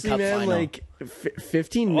kid is in the Honestly, Cup man, final? like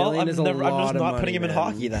 15 Well, million I'm is a never, lot I'm just of not money, putting him in man.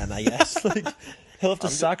 hockey then, I guess. Like, he'll have to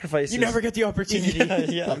sacrifice. You his- never get the opportunity.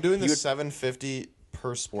 Yeah. I'm doing the $750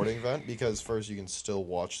 per sporting event because first you can still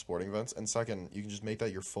watch sporting events, and second you can just make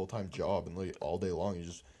that your full-time job and like all day long you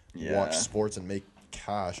just watch sports and make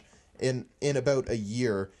cash. In about a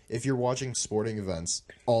year, if you're watching sporting events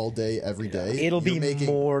all day every day, It'll be you're making,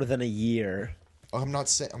 more than a year. I'm not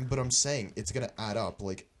saying, but I'm saying it's gonna add up.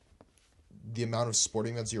 Like the amount of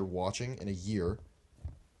sporting events you're watching in a year,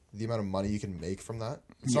 the amount of money you can make from that.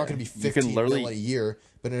 It's not gonna be 15 mil in a year,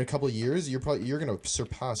 but in a couple of years, you're gonna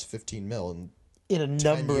surpass 15 mil In a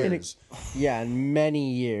number. in years. Yeah, in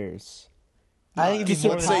many years. I think it'd be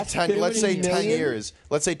more Let's than say 10. Let's say 10 million? years.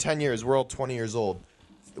 Let's say 10 years. We're all 20 years old.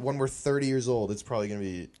 When we're 30 years old, it's probably gonna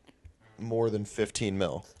be more than 15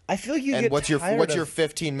 mil. I feel like you And get what's your tired of-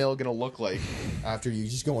 15 mil gonna look like after you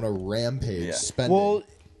just go on a rampage spending? Well,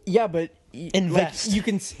 yeah, but Invest. Like, you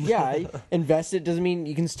can, invest. It doesn't mean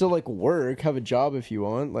you can still like work, have a job if you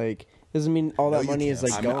want. Like, doesn't mean all that you money is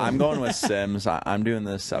can't. like I'm going. going with Sims. I'm doing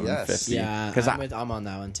the 750. Yeah, because I'm on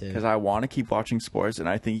that one too. Because I want to keep watching sports, and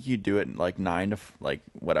I think you do it in like 9 to like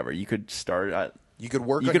whatever. You could start at. You could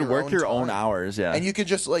work. You on could your work own your time. own hours. Yeah, And you could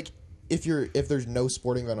just like if there's no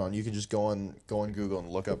sporting event on, you can just go on Google and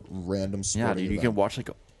look up random sporting. yeah, dude. You event. can watch like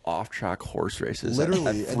off-track horse races Literally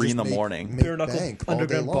at and 3 in just the make- morning. make bare knuckle bank all day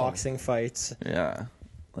underground long. boxing fights. Yeah,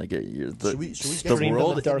 like Should we the get Stream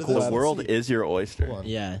world. the dark The web. world is your oyster. Hold on.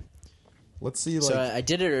 Yeah. Let's see. Like So I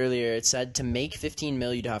did it earlier. It said to make 15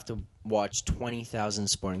 mil, you'd have to watch 20,000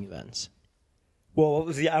 sporting events. Well, what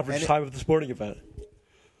was the average And it- time of the sporting event?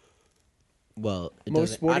 Well, it Most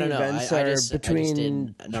doesn't- I sporting don't know. events I are just did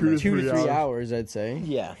between numbers. 2 to 3 hours, I'd say.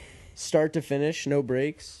 Yeah. Start to finish, no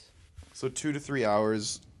breaks. so 2 to 3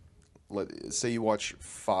 hours. Say you watch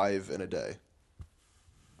 5 in a day.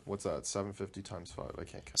 What's that? 750 times 5. I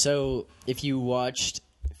can't count. So if you watched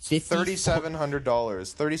 50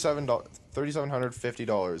 $3,700.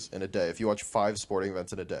 $3,750 in a day. If you watch 5 sporting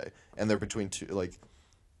events in a day, and they're between 2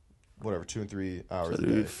 and 3 hours a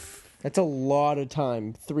day. That's a lot of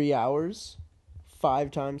time. 3 hours,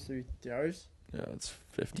 5 times 3 hours. Yeah, it's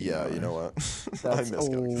 50. Yeah, you know what? I That's a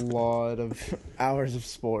miscalculated. lot of hours of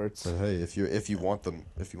sports. But hey, if you want the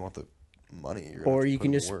money, you're gonna Or have to you put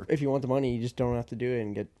can in just, work. if you want the money, you just don't have to do it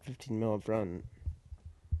and get 15 mil up front.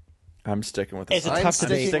 I'm sticking with It's a I'm tough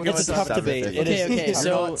sticking debate. with It's a the tough debate. 750. It is. Okay,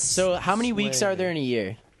 I'm not so how many weeks are there in a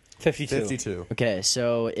year? 52. 52. Okay,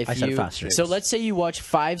 so if I said you faster. so let's say you watch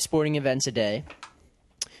 5 sporting events a day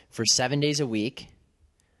for 7 days a week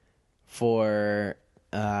for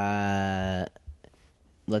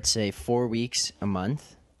let's say 4 weeks a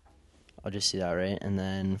month. I'll just see that right, and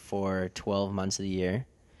then for 12 months of the year,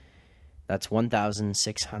 that's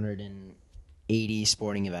 1,680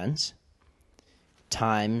 sporting events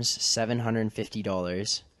times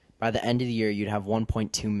 $750 by the end of the year, you'd have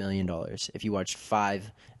 $1.2 million if you watched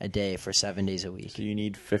 5 a day for 7 days a week. So you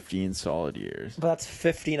need 15 solid years. But that's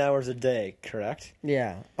 15 hours a day, correct?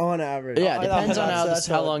 Yeah, on average. Yeah, it depends on that's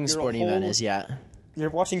how a- long the your sporting event whole- is. Yeah, You're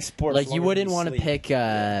watching sports. like you longer wouldn't than want to sleep.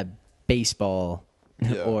 pick baseball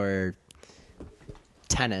Yeah. or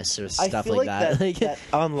tennis or I stuff feel like like that.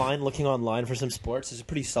 that looking online for some sports is a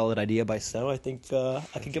pretty solid idea by Snow. I think I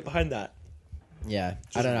can get behind that. Yeah,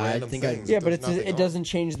 Just I don't know. I random think things. Yeah, but There's nothing it on. doesn't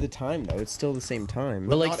change the time though. It's still the same time.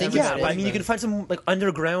 But like, not think every about Yeah, it. I mean, you can find some like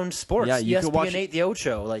underground sports. Yeah, you ESPN could watch- 8, the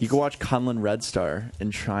Ocho. Like You can watch Kunlun Red Star in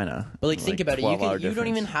China. But like, think about it. You 12-hour don't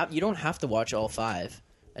even difference. you don't have to watch all 5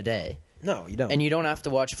 a day, No, you don't. and you don't have to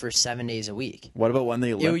watch for 7 days a week. What about when the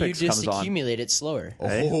You Olympics just comes on? accumulate it slower.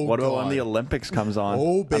 Hey, Oh, what about when God. the Olympics comes on?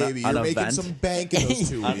 Oh, An- baby, an you're making event? some bank in those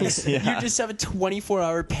 2 weeks. You just have a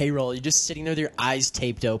 24-hour payroll. You're just sitting there with your eyes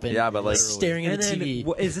taped open. Yeah, but like staring at and the then,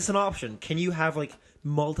 TV. is this an option? Can you have like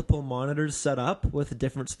multiple monitors set up with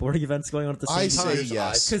different sporting events going on at the same I time? say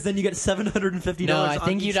yes. Because then you get $750. No, I on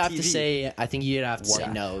think each you'd have to TV. say. I think you'd have to say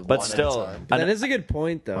no. but One at a still, time. That is a good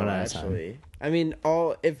point, though. One at a time. Actually,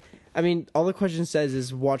 I mean, all the question says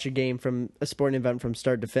is watch a game from a sporting event from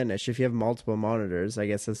start to finish. If you have multiple monitors, I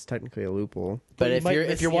guess that's technically a loophole. But you if might you're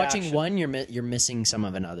miss if you're the watching action. one, you're missing some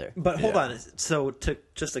of another. But hold on. So to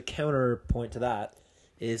just a counterpoint to that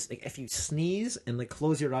is like if you sneeze and like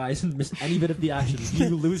close your eyes and miss any bit of the action,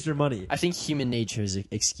 you lose your money. I think human nature is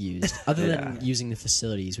excused, other than using the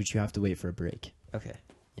facilities, which you have to wait for a break. Okay.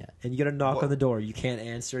 Yeah. And you got to knock What- on the door. You can't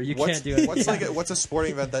answer. You What's, can't do it. what's like what's a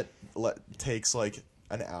sporting event that takes like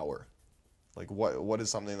an hour? Like what is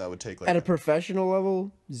something that would take like At a professional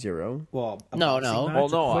level, 0. Well, a No, boxing no. match, Well, a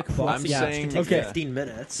no, quick I'm boxing match saying- can take Okay. 15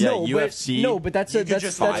 minutes. Yeah, no, UFC, but that's you a, could that's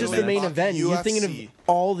just that's five just the main minutes. event. You're thinking UFC. of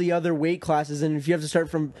all the other weight classes, and if you have to start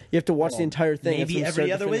from, you have to watch the entire thing. Maybe from every start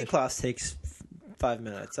to other weight finish. class takes 5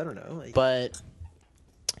 minutes. I don't know. Like,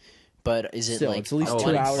 But is it Still, like it's at least a 2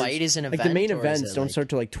 one hours. fight is an event? Like the main or is events it don't like- start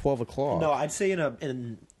till like 12 o'clock. no, I'd say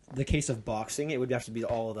in the case of boxing, it would have to be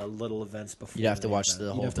all the little events before. You'd have to the watch event. the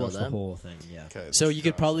You'd whole have to watch the build-up. whole thing. Yeah. Okay, So that's you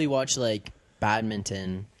could true. probably watch like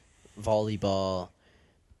badminton, volleyball,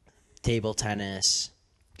 table tennis,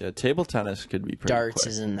 yeah, table tennis could be pretty darts quick.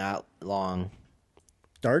 isn't that long.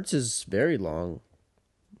 Darts is very long.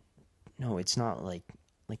 No, it's not like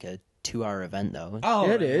a 2-hour event though. Oh,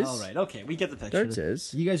 Yeah, it right, is. All right. Okay, we get the picture. Darts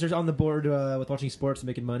is. You guys are on the board with watching sports and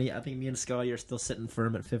making money. I think me and Scotty are still sitting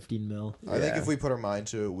firm at 15 mil. I think Yeah. if we put our mind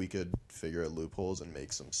to it, we could figure out loopholes and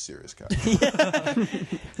make some serious cash.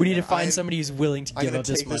 We need to find I'm- somebody who's willing to I'm give gonna up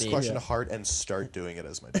this take this money. question to heart and start doing it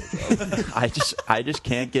as my day job I just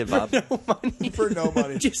can't give up. for no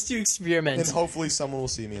money. Just to experiment. And hopefully someone will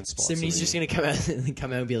see me and sponsor Somebody's me. just gonna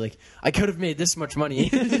come out and be like, I could have made this much money.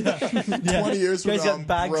 20 years from Guys now, got I'm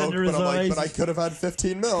bags broke, under but his I'm like, eyes. but I could have had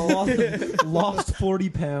 15 mil. Lost 40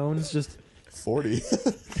 pounds. Just 40.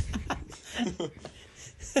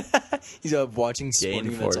 He's up watching sporting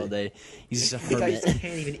Gained events 40. all day. He's just a the guy hermit. just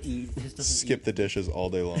can't even eat. He just doesn't Skip the dishes all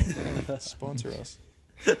day long. Sponsor us.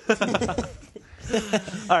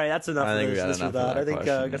 All right, that's enough. I of think we this, got this or enough of that. that I think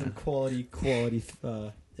question, I got yeah. some quality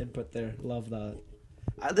input there. Love that.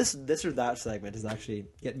 This or that segment is actually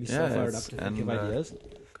getting me so Yeah, fired up it's- to think and, of ideas.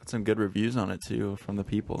 Got some good reviews on it too from the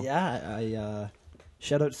people. Yeah, I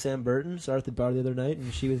shout out Sam Burton. Saw her at the bar the other night,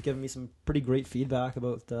 and she was giving me some pretty great feedback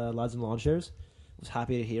about Lads and Lawn Chairs. Was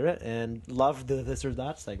happy to hear it and loved the this or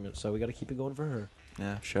that segment. So we got to keep it going for her.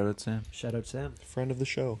 Yeah, shout out Sam. Shout out Sam. Friend of the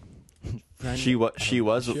show. She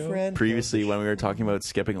was Friend previously when we were talking about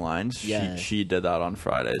skipping lines. Yeah. She did that on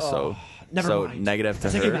Friday. So never so mind. negative to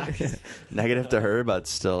Take it her. back. Negative to her, but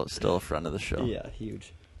still a friend of the show. Yeah,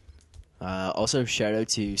 huge. Also, shout out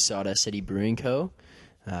to Sawdust City Brewing Co.,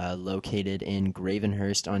 located in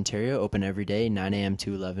Gravenhurst, Ontario. Open every day, 9 a.m.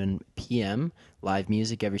 to 11 p.m. Live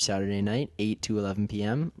music every Saturday night, 8 to 11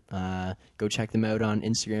 p.m. Go check them out on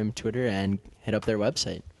Instagram, Twitter, and hit up their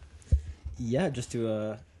website. Yeah, just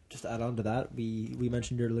to add on to that, we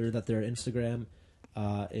mentioned earlier that their Instagram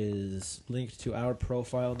is linked to our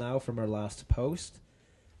profile now from our last post.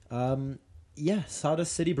 Yeah,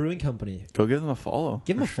 Sawdust City Brewing Company. Go give them a follow.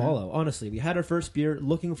 Give them a for sure. follow. Honestly, we had our first beer.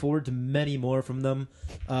 Looking forward to many more from them.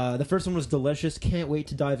 The first one was delicious. Can't wait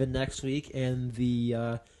to dive in next week and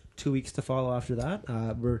the 2 weeks to follow after that.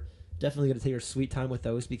 We're definitely going to take our sweet time with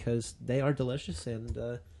those because they are delicious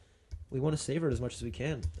and we want to savor it as much as we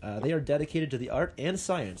can. They are dedicated to the art and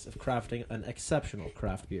science of crafting an exceptional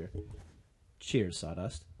craft beer. Cheers,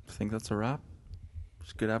 Sawdust. I think that's a wrap.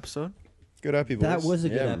 It's a good episode. Good happy boys. That was a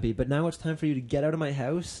good Yeah. epi, but now it's time for you to get out of my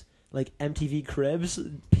house, like MTV Cribs.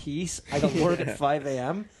 Peace. I got work at 5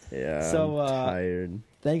 a.m. Yeah. So I'm tired.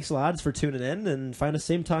 Thanks, lads, for tuning in, and find us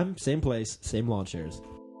same time, same place, same lawn chairs.